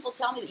lot of people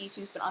tell me that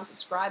YouTube's been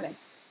unsubscribing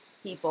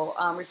people.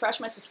 Refresh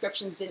my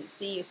subscription, didn't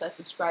see you, so I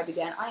subscribed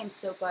again. I am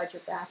so glad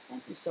you're back.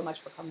 Thank you so much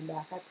for coming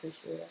back. I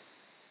appreciate it.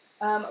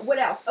 What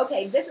else?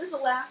 Okay, this is the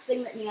last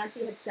thing that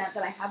Nancy had sent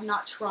that I have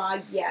not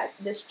tried yet.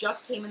 This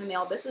just came in the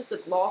mail. This is the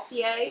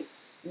Glossier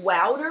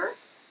Wowder,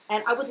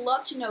 and I would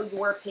love to know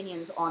your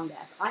opinions on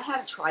this. I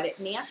haven't tried it.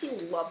 Nancy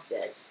loves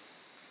it,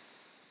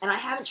 and I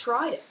haven't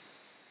tried it.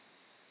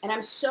 And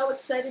I'm so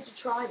excited to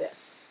try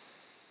this.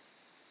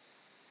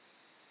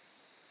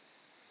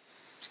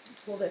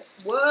 Pull this.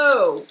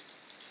 Whoa!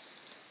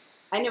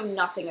 I know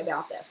nothing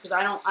about this because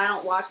I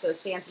don't watch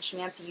those fancy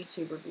schmancy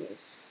YouTube reviews.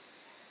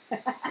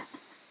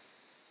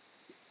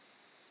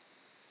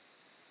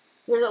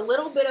 There's a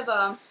little bit of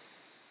a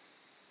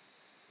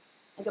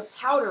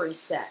powdery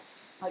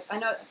scent. Like, I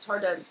know it's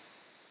hard to.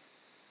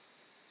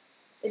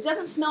 It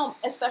doesn't smell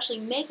especially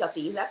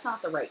makeup-y. That's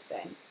not the right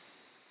thing.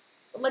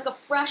 But like a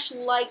fresh,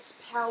 light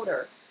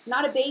powder.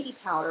 Not a baby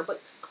powder,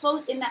 but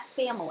close in that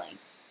family.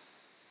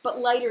 But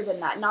lighter than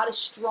that. Not as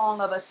strong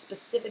of a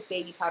specific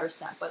baby powder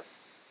scent, but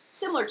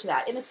similar to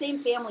that. In the same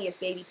family as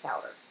baby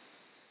powder.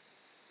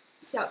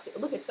 So,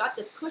 look, it's got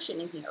this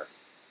cushion in here.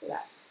 Look at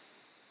that.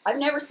 I've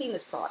never seen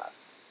this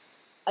product.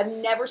 I've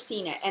never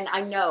seen it, and I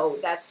know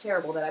that's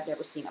terrible that I've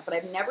never seen it, but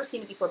I've never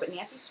seen it before, but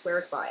Nancy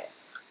swears by it.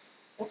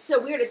 That's so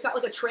weird. It's got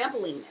like a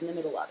trampoline in the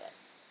middle of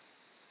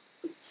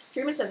it.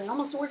 Dreamer says, I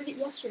almost ordered it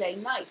yesterday.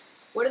 Nice.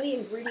 What are the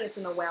ingredients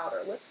in the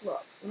Wowder? Let's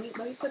look. Let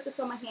me put this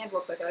on my hand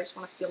real quick, and I just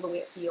want to feel the way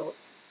it feels.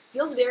 It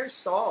feels very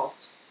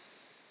soft.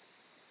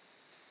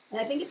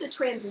 And I think it's a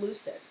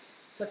translucent.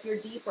 So if you're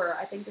deeper,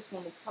 I think this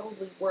one will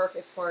probably work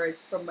as far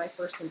as from my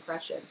first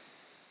impression.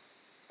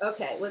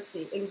 Okay, let's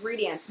see.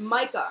 Ingredients.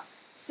 Mica,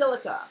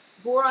 silica,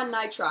 boron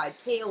nitride,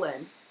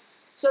 kaolin.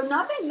 So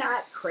nothing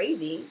that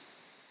crazy.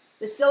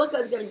 The silica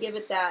is going to give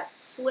it that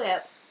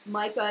slip.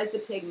 Mica is the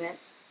pigment.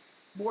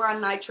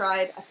 Boron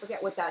nitride, I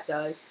forget what that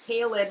does.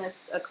 Kaolin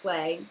is a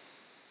clay.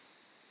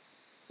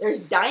 There's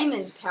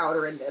diamond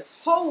powder in this.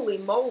 Holy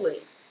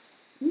moly.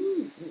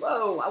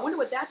 Whoa, I wonder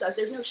what that does.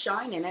 There's no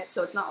shine in it,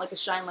 so it's not like a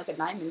shine like a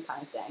diamond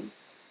kind of thing.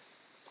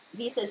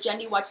 V says, Jen,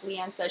 do you watch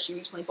Leanne says she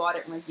recently bought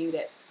it and reviewed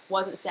it.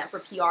 Wasn't sent for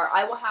PR.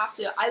 I will have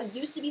to. I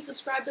used to be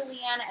subscribed to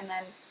Leanne, and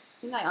then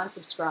I think I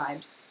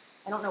unsubscribed.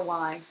 I don't know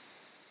why.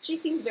 She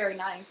seems very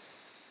nice.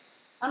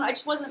 I don't know, I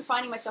just wasn't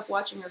finding myself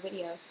watching her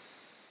videos.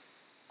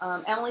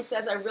 Emily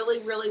says, I really,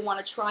 really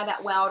want to try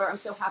that Wowder. I'm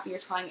so happy you're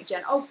trying it,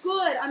 Jen. Oh,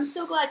 good. I'm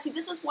so glad. See,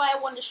 this is why I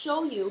wanted to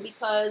show you,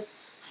 because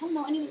I don't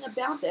know anything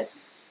about this.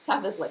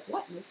 Tabitha's like,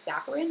 what? No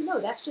saccharin? No,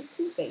 that's just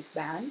Too-Faced,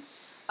 man.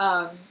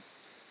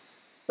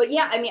 But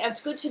yeah, I mean,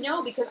 it's good to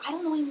know because I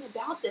don't know anything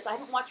about this. I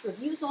haven't watched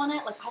reviews on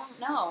it. Like, I don't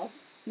know.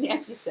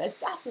 Nancy says,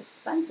 that's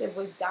expensive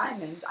with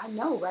diamonds. I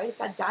know, right? It's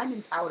got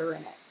diamond powder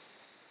in it.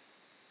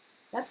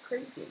 That's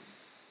crazy.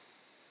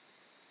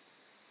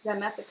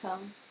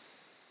 Dimethicone.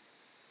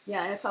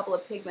 Yeah, and a couple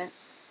of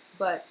pigments.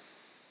 But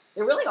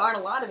there really aren't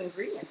a lot of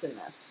ingredients in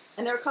this.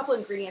 And there are a couple of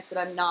ingredients that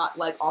I'm not,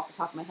 like, off the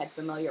top of my head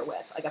familiar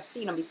with. Like, I've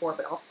seen them before,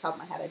 but off the top of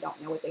my head, I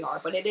don't know what they are.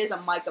 But it is a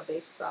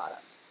mica-based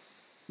product.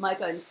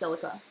 Mica and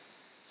silica.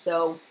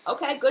 So,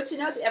 okay, good to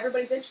know that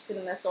everybody's interested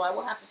in this, so I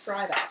will have to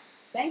try that.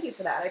 Thank you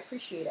for that. I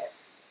appreciate it.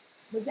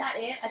 Was that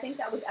it? I think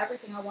that was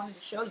everything I wanted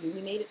to show you.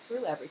 We made it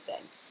through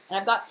everything. And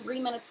I've got 3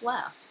 minutes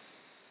left.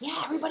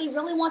 Yeah, everybody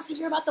really wants to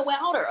hear about the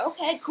Wowder.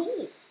 Okay,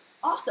 cool.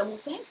 Awesome. Well,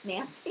 thanks,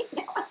 Nancy.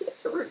 Now I get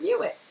to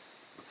review it.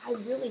 I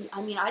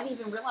didn't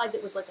even realize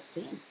it was like a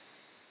thing.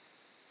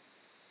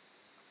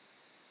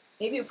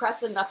 Maybe you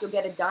press it enough, you'll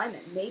get a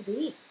diamond.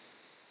 Maybe.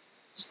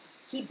 Just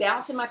keep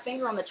bouncing my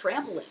finger on the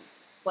trampoline.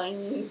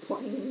 Boing,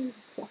 boing,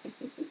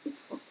 boing.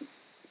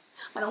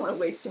 I don't want to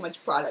waste too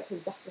much product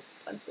because that's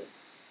expensive.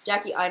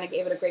 Jackie Ina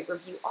gave it a great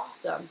review.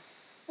 Awesome.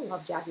 I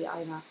love Jackie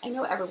Ina. I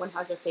know everyone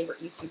has their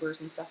favorite YouTubers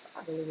and stuff,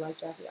 but I really like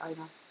Jackie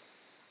Ina.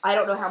 I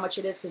don't know how much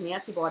it is because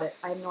Nancy bought it.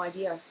 I have no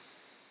idea.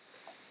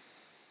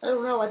 I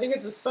don't know. I think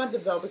it's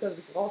expensive, though, because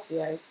it's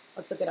Glossier.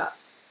 Let's look it up.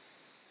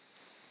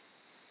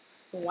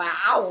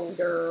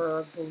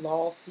 Wowder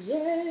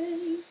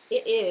Glossier.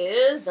 It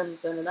is, dun,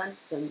 dun, dun,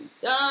 dun,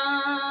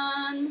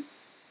 dun,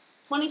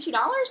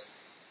 $22?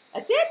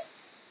 That's it?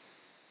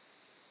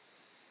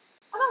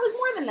 I thought it was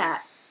more than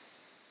that.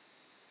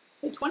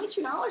 Okay,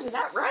 $22, is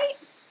that right?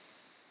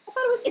 I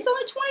thought it's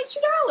only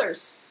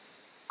 $22.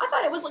 I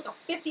thought it was like a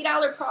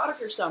 $50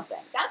 product or something.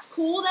 That's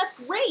cool. That's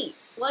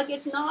great. Like,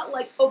 it's not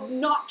like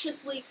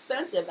obnoxiously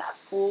expensive.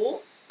 That's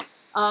cool.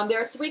 There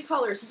are 3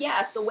 colors.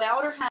 Yes, the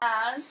Wowder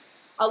has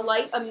a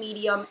light, a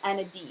medium, and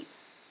a deep.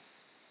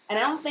 And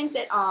I don't think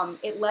that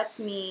it lets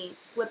me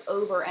flip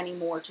over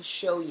anymore to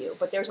show you.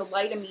 But there's a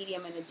light, a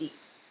medium, and a deep.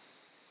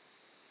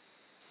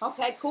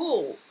 Okay,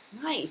 cool.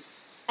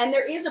 Nice. And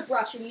there is a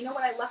brush. And you know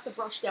what? I left the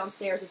brush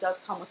downstairs. It does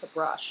come with a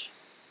brush.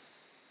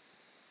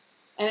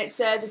 And it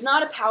says, it's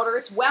not a powder,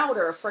 it's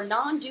Wowder. For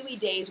non-dewy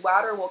days,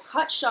 Wowder will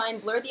cut, shine,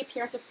 blur the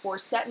appearance of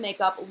pores, set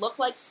makeup, look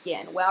like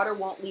skin. Wowder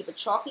won't leave a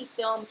chalky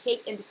film,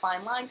 cake into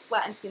fine lines,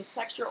 flatten skin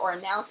texture, or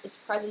announce its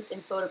presence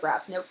in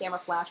photographs. No camera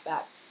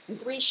flashback. In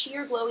 3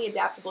 sheer, glowy,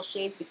 adaptable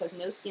shades because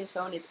no skin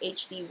tone is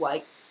HD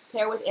white.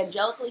 Pair with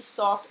angelically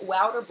soft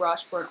Wowder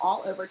brush for an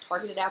all-over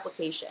targeted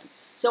application.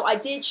 So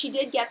she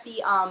did get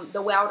the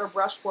Wowder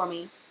brush for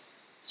me.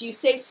 So you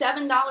save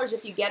 $7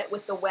 if you get it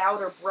with the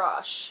Wowder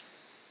brush.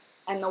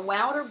 And the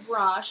Wowder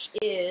brush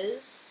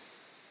is,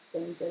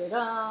 loaded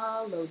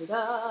up.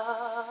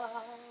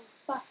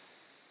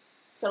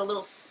 It's got a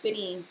little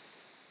spinny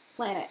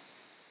planet.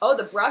 Oh,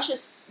 the brush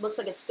looks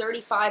like it's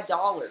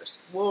 $35.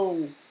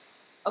 Whoa.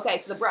 Okay,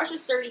 so the brush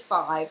is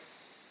 $35.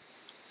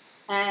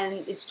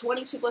 And it's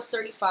 22 plus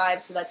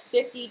 35, so that's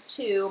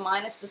 52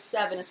 minus the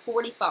 7 is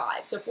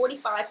 45. So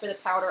 45 for the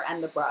powder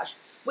and the brush,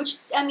 which,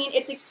 I mean,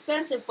 it's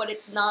expensive, but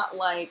it's not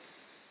like,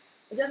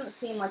 it doesn't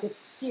seem like it's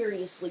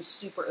seriously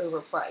super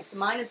overpriced.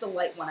 Mine is the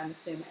light one, I'm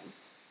assuming.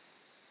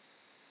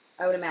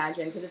 I would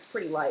imagine, because it's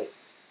pretty light.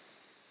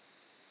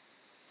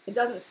 It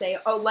doesn't say,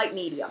 oh, light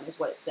medium is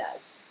what it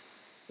says.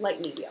 Light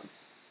medium.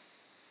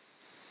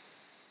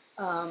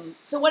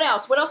 So what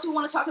else? What else do we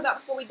want to talk about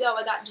before we go?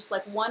 I got just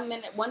like 1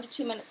 to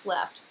 2 minutes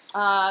left.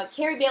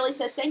 Carrie Bailey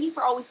says, thank you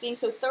for always being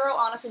so thorough,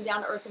 honest, and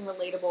down-to-earth and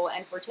relatable,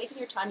 and for taking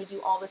your time to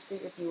do all this for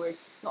your viewers.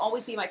 You'll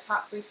always be my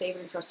top 3 favorite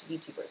and trusted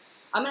YouTubers.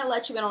 I'm going to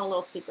let you in on a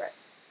little secret.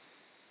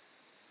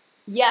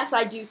 Yes,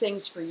 I do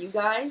things for you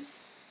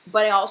guys,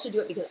 but I also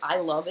do it because I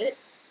love it.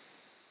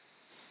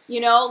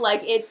 You know,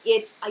 like,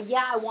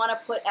 yeah, I want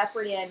to put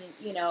effort in,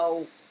 you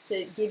know,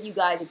 to give you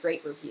guys a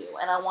great review,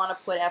 and I want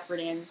to put effort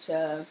in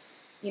to,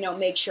 you know,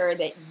 make sure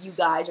that you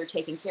guys are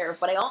taken care of.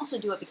 But I also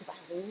do it because I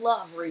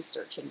love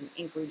researching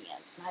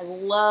ingredients, and I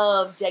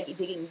love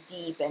digging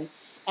deep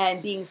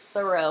and being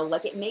thorough.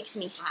 Like, it makes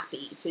me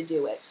happy to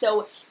do it.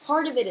 So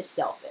part of it is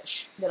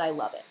selfish, that I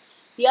love it.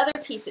 The other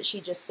piece that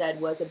she just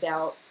said was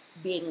about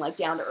being, like,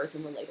 down to earth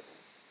and relatable.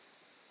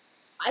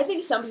 I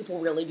think some people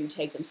really do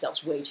take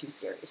themselves way too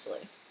seriously.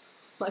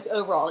 Like,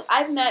 overall, like,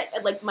 I've met,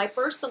 like, my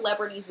first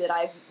celebrities that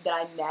I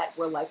met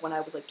were, like, when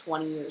I was, like,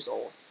 20 years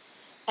old.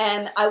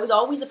 And I was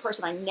always a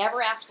person, I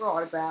never asked for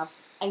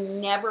autographs, I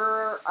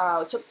never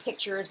took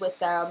pictures with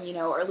them, you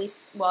know, or at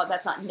least, well,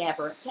 that's not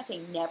never, I can't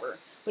say never,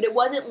 but it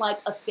wasn't like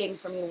a thing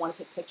for me to want to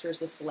take pictures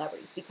with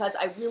celebrities, because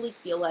I really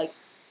feel like,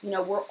 you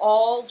know, we're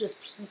all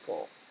just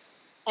people,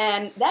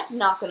 and that's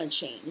not going to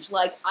change.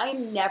 Like,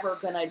 I'm never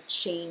going to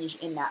change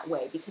in that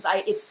way, because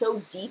it's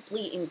so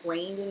deeply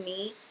ingrained in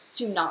me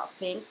to not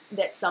think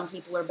that some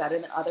people are better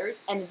than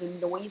others, and it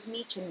annoys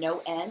me to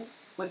no end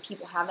when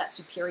people have that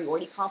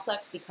superiority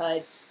complex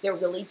because they're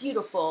really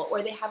beautiful,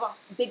 or they have a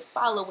big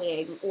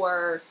following,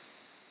 or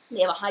they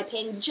have a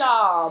high-paying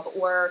job,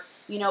 or,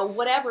 you know,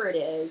 whatever it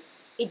is.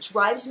 It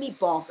drives me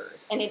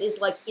bonkers, and it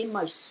is, like, in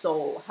my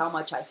soul how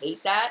much I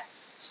hate that.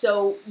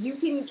 So you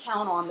can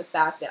count on the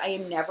fact that I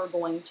am never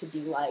going to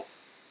be, like,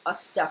 a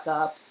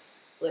stuck-up,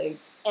 like,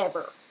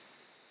 ever.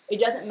 It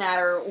doesn't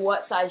matter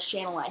what size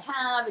channel I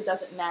have. It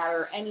doesn't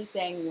matter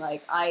anything.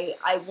 Like,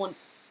 I'm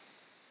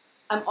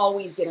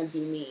always going to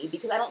be me,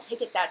 because I don't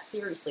take it that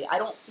seriously. I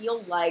don't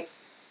feel like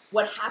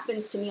what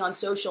happens to me on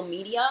social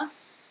media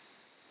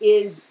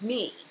is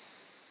me.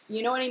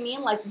 You know what I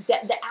mean? Like,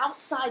 the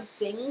outside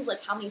things,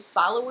 like how many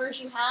followers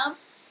you have,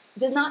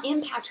 does not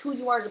impact who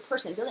you are as a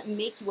person. It doesn't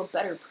make you a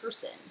better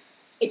person.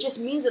 It just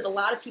means that a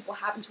lot of people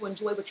happen to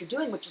enjoy what you're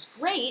doing, which is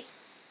great,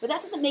 but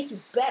that doesn't make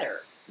you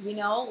better, you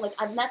know? Like,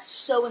 that's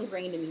so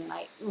ingrained in me,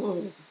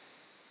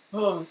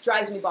 and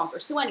drives me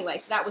bonkers. So anyway,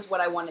 so that was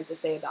what I wanted to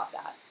say about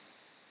that.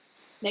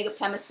 Makeup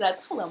Chemist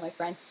says, hello, my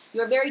friend.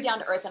 You are very down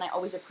to earth, and I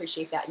always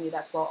appreciate that in you.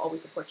 That's why I'll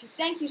always support you.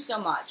 Thank you so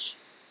much.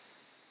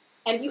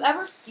 And if you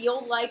ever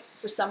feel like,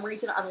 for some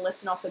reason, I'm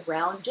lifting off the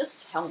ground,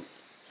 just tell me.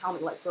 Tell me,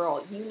 like,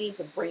 girl, you need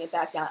to bring it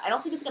back down. I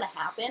don't think it's going to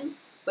happen,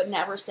 but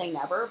never say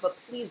never. But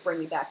please bring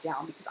me back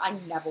down, because I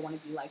never want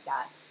to be like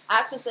that.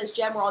 Aspen says,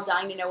 Jen, we're all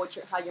dying to know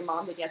how your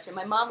mom did yesterday.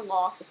 My mom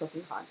lost the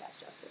cooking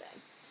contest yesterday.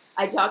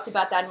 I talked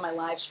about that in my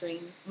live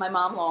stream. My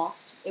mom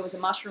lost. It was a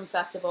mushroom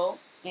festival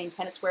in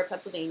Kennett Square,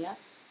 Pennsylvania.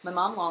 My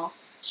mom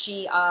lost.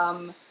 She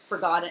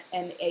forgot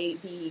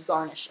the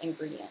garnish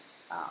ingredient,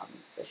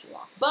 so she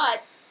lost.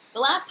 But the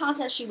last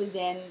contest she was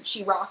in,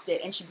 she rocked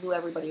it, and she blew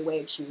everybody away,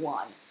 and she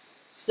won.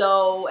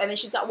 So, and then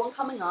she's got one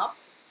coming up.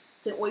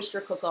 It's an oyster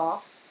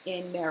cook-off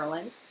in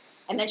Maryland.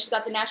 And then she's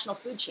got the National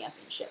Food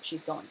Championship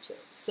she's going to.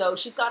 So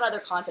she's got other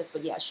contests,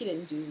 but yeah, she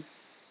didn't do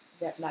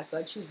that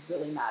good. She was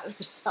really mad at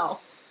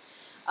herself.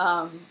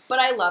 But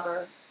I love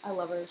her. I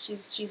love her.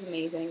 She's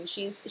amazing.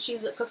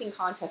 She's a cooking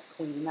contest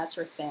queen. That's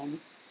her thing.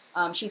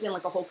 She's in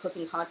like a whole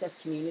cooking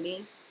contest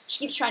community. She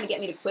keeps trying to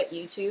get me to quit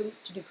YouTube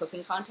to do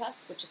cooking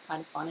contests, which is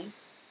kind of funny.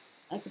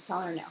 I keep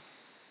telling her now.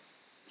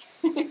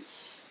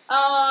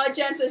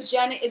 Jen says,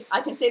 Jen,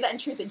 I can say that in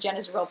truth that Jen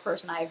is a real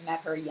person. I have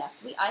met her.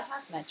 Yes, I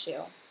have met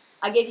you.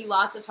 I gave you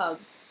lots of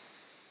hugs.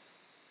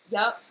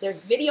 Yep, there's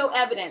video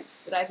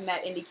evidence that I've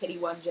met Indie Kitty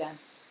 1 Jen.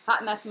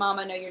 Hot Mess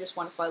Mama, I know you're just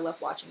wonderful. I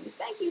love watching you.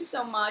 Thank you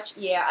so much.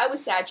 Yeah, I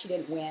was sad she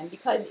didn't win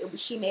because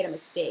she made a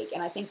mistake,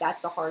 and I think that's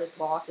the hardest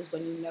loss is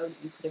when you know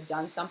that you could have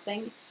done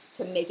something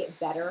to make it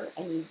better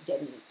and you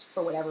didn't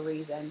for whatever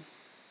reason.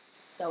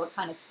 So it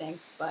kind of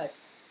stinks, but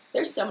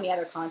there's so many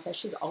other contests.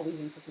 She's always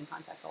in cooking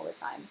contests all the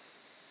time.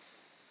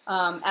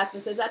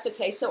 Aspen says, that's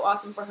okay. So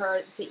awesome for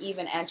her to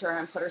even enter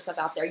and put herself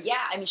out there.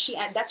 Yeah, I mean,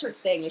 that's her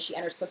thing is she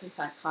enters cooking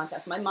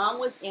contests. My mom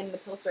was in the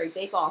Pillsbury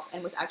Bake Off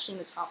and was actually in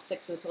the top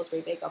 6 of the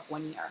Pillsbury Bake Off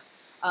 1 year.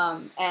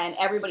 And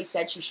everybody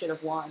said she should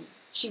have won.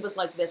 She was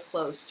like this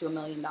close to $1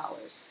 million,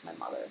 my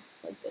mother.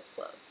 Like this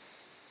close.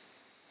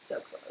 So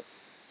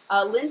close.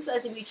 Lynn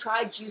says, have you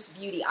tried Juice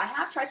Beauty? I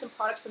have tried some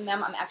products from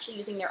them. I'm actually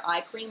using their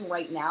eye cream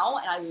right now,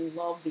 and I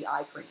love the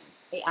eye cream.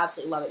 I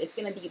absolutely love it. It's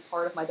going to be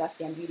part of my Best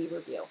Damn Beauty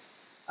review.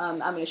 I'm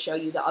going to show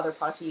you the other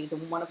products I use,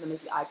 and one of them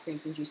is the eye cream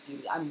from Juice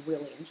Beauty. I'm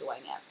really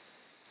enjoying it.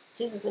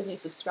 Susan says, new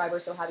subscriber,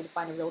 so happy to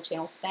find a real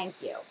channel. Thank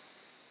you.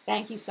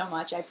 Thank you so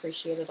much. I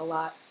appreciate it a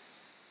lot.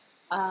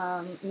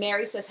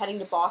 Mary says, heading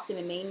to Boston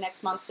and Maine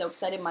next month. So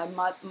excited. My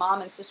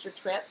mom and sister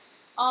trip.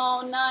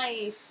 Oh,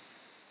 nice.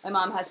 My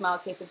mom has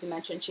mild case of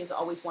dementia, and she has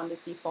always wanted to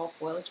see fall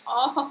foliage.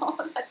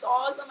 Oh, that's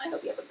awesome. I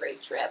hope you have a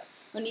great trip.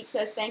 Monique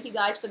says, thank you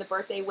guys for the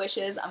birthday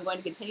wishes. I'm going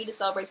to continue to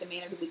celebrate the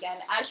Maine of the weekend,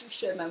 as you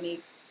should,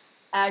 Monique.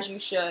 As you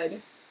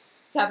should.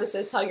 Tabitha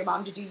says, tell your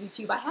mom to do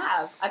YouTube. I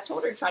have. I've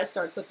told her to try to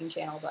start a cooking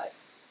channel, but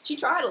she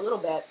tried a little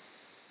bit.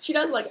 She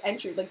does like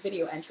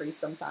video entries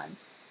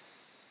sometimes.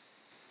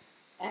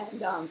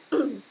 And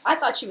I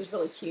thought she was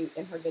really cute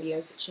in her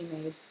videos that she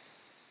made.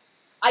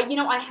 I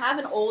have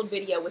an old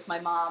video with my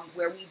mom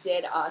where we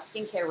did a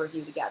skincare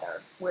review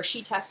together, where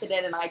she tested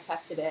it and I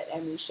tested it,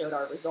 and we showed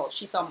our results.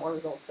 She saw more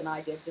results than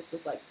I did. This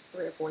was like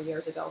 3 or 4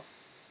 years ago.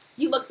 If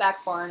you look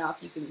back far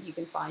enough, you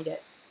can find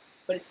it.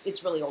 But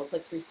it's really old. It's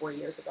like 3 or 4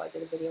 years ago. I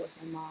did a video with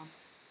my mom.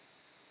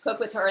 Cook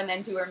with her and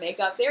then do her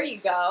makeup. There you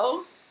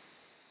go.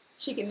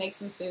 She can make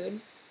some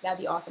food. That'd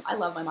be awesome. I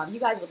love my mom. You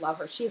guys would love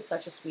her. She is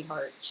such a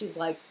sweetheart. She's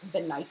like the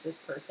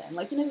nicest person.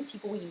 Like, you know those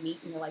people when you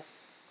meet and you're like,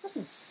 this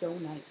person's so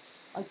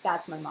nice. Like,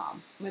 that's my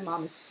mom. My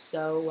mom is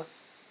so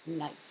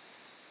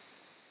nice.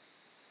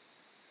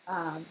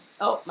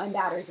 Oh, my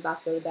battery's about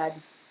to go to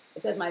bed.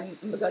 It says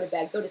go to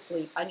bed. Go to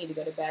sleep. I need to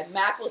go to bed.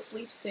 Mac will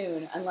sleep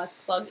soon unless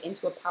plugged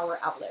into a power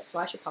outlet. So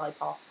I should probably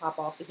pop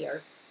off of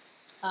here.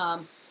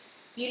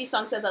 Beauty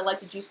Song says, I like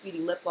the Juice Beauty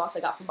lip gloss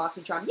I got from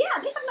BoxyCharm. Yeah,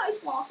 they have nice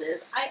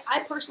glosses. I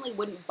personally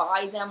wouldn't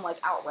buy them like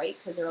outright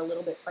because they're a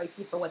little bit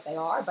pricey for what they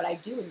are, but I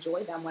do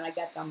enjoy them when I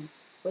get them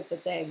with the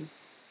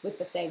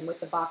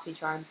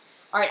BoxyCharm.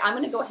 All right, I'm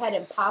going to go ahead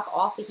and pop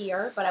off of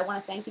here, but I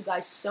want to thank you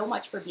guys so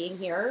much for being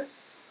here.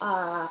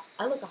 I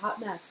look a hot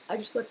mess. I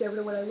just flipped over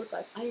to what I look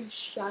like. I am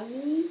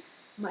shiny,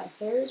 my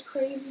hair is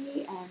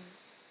crazy, and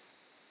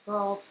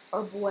girl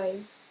or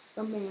boy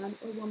or man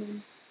or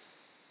woman,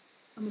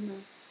 I'm a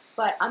mess.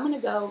 But I'm going to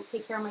go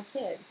take care of my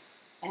kid.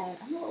 And I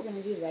don't know what we're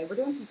going to do today. We're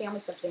doing some family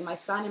stuff today. My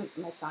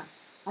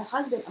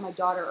husband and my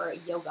daughter are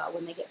at yoga.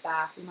 When they get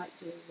back, we might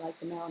do like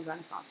the Maryland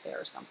Renaissance Fair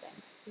or something.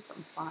 Do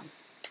something fun.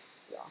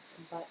 Be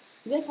awesome. But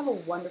you guys have a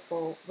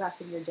wonderful rest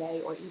of your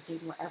day or evening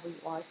wherever you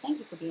are. Thank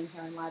you for being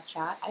here in live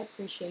chat. I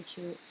appreciate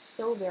you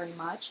so very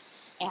much.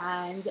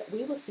 And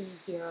we will see you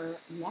here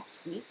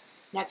next week.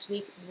 Next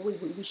week,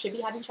 we should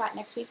be having chat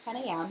next week, 10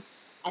 a.m.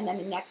 And then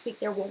the next week,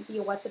 there won't be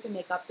a What's Up and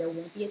Makeup. There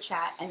won't be a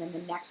chat. And then the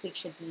next week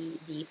should be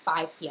the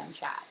 5 p.m.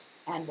 chat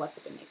and What's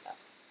Up and Makeup.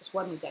 Just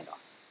one weekend off.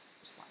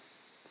 Just one.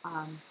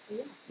 But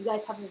yeah, you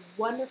guys have a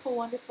wonderful,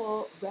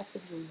 wonderful rest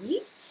of your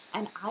week.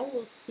 And I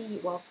will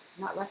see, well,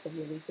 not rest of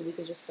your week. The week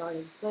is just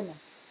starting.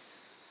 Goodness.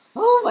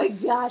 Oh my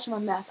gosh, I'm a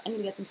mess. I need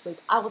to get some sleep.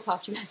 I will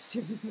talk to you guys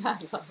soon.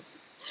 Mad love.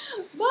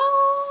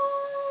 Bye.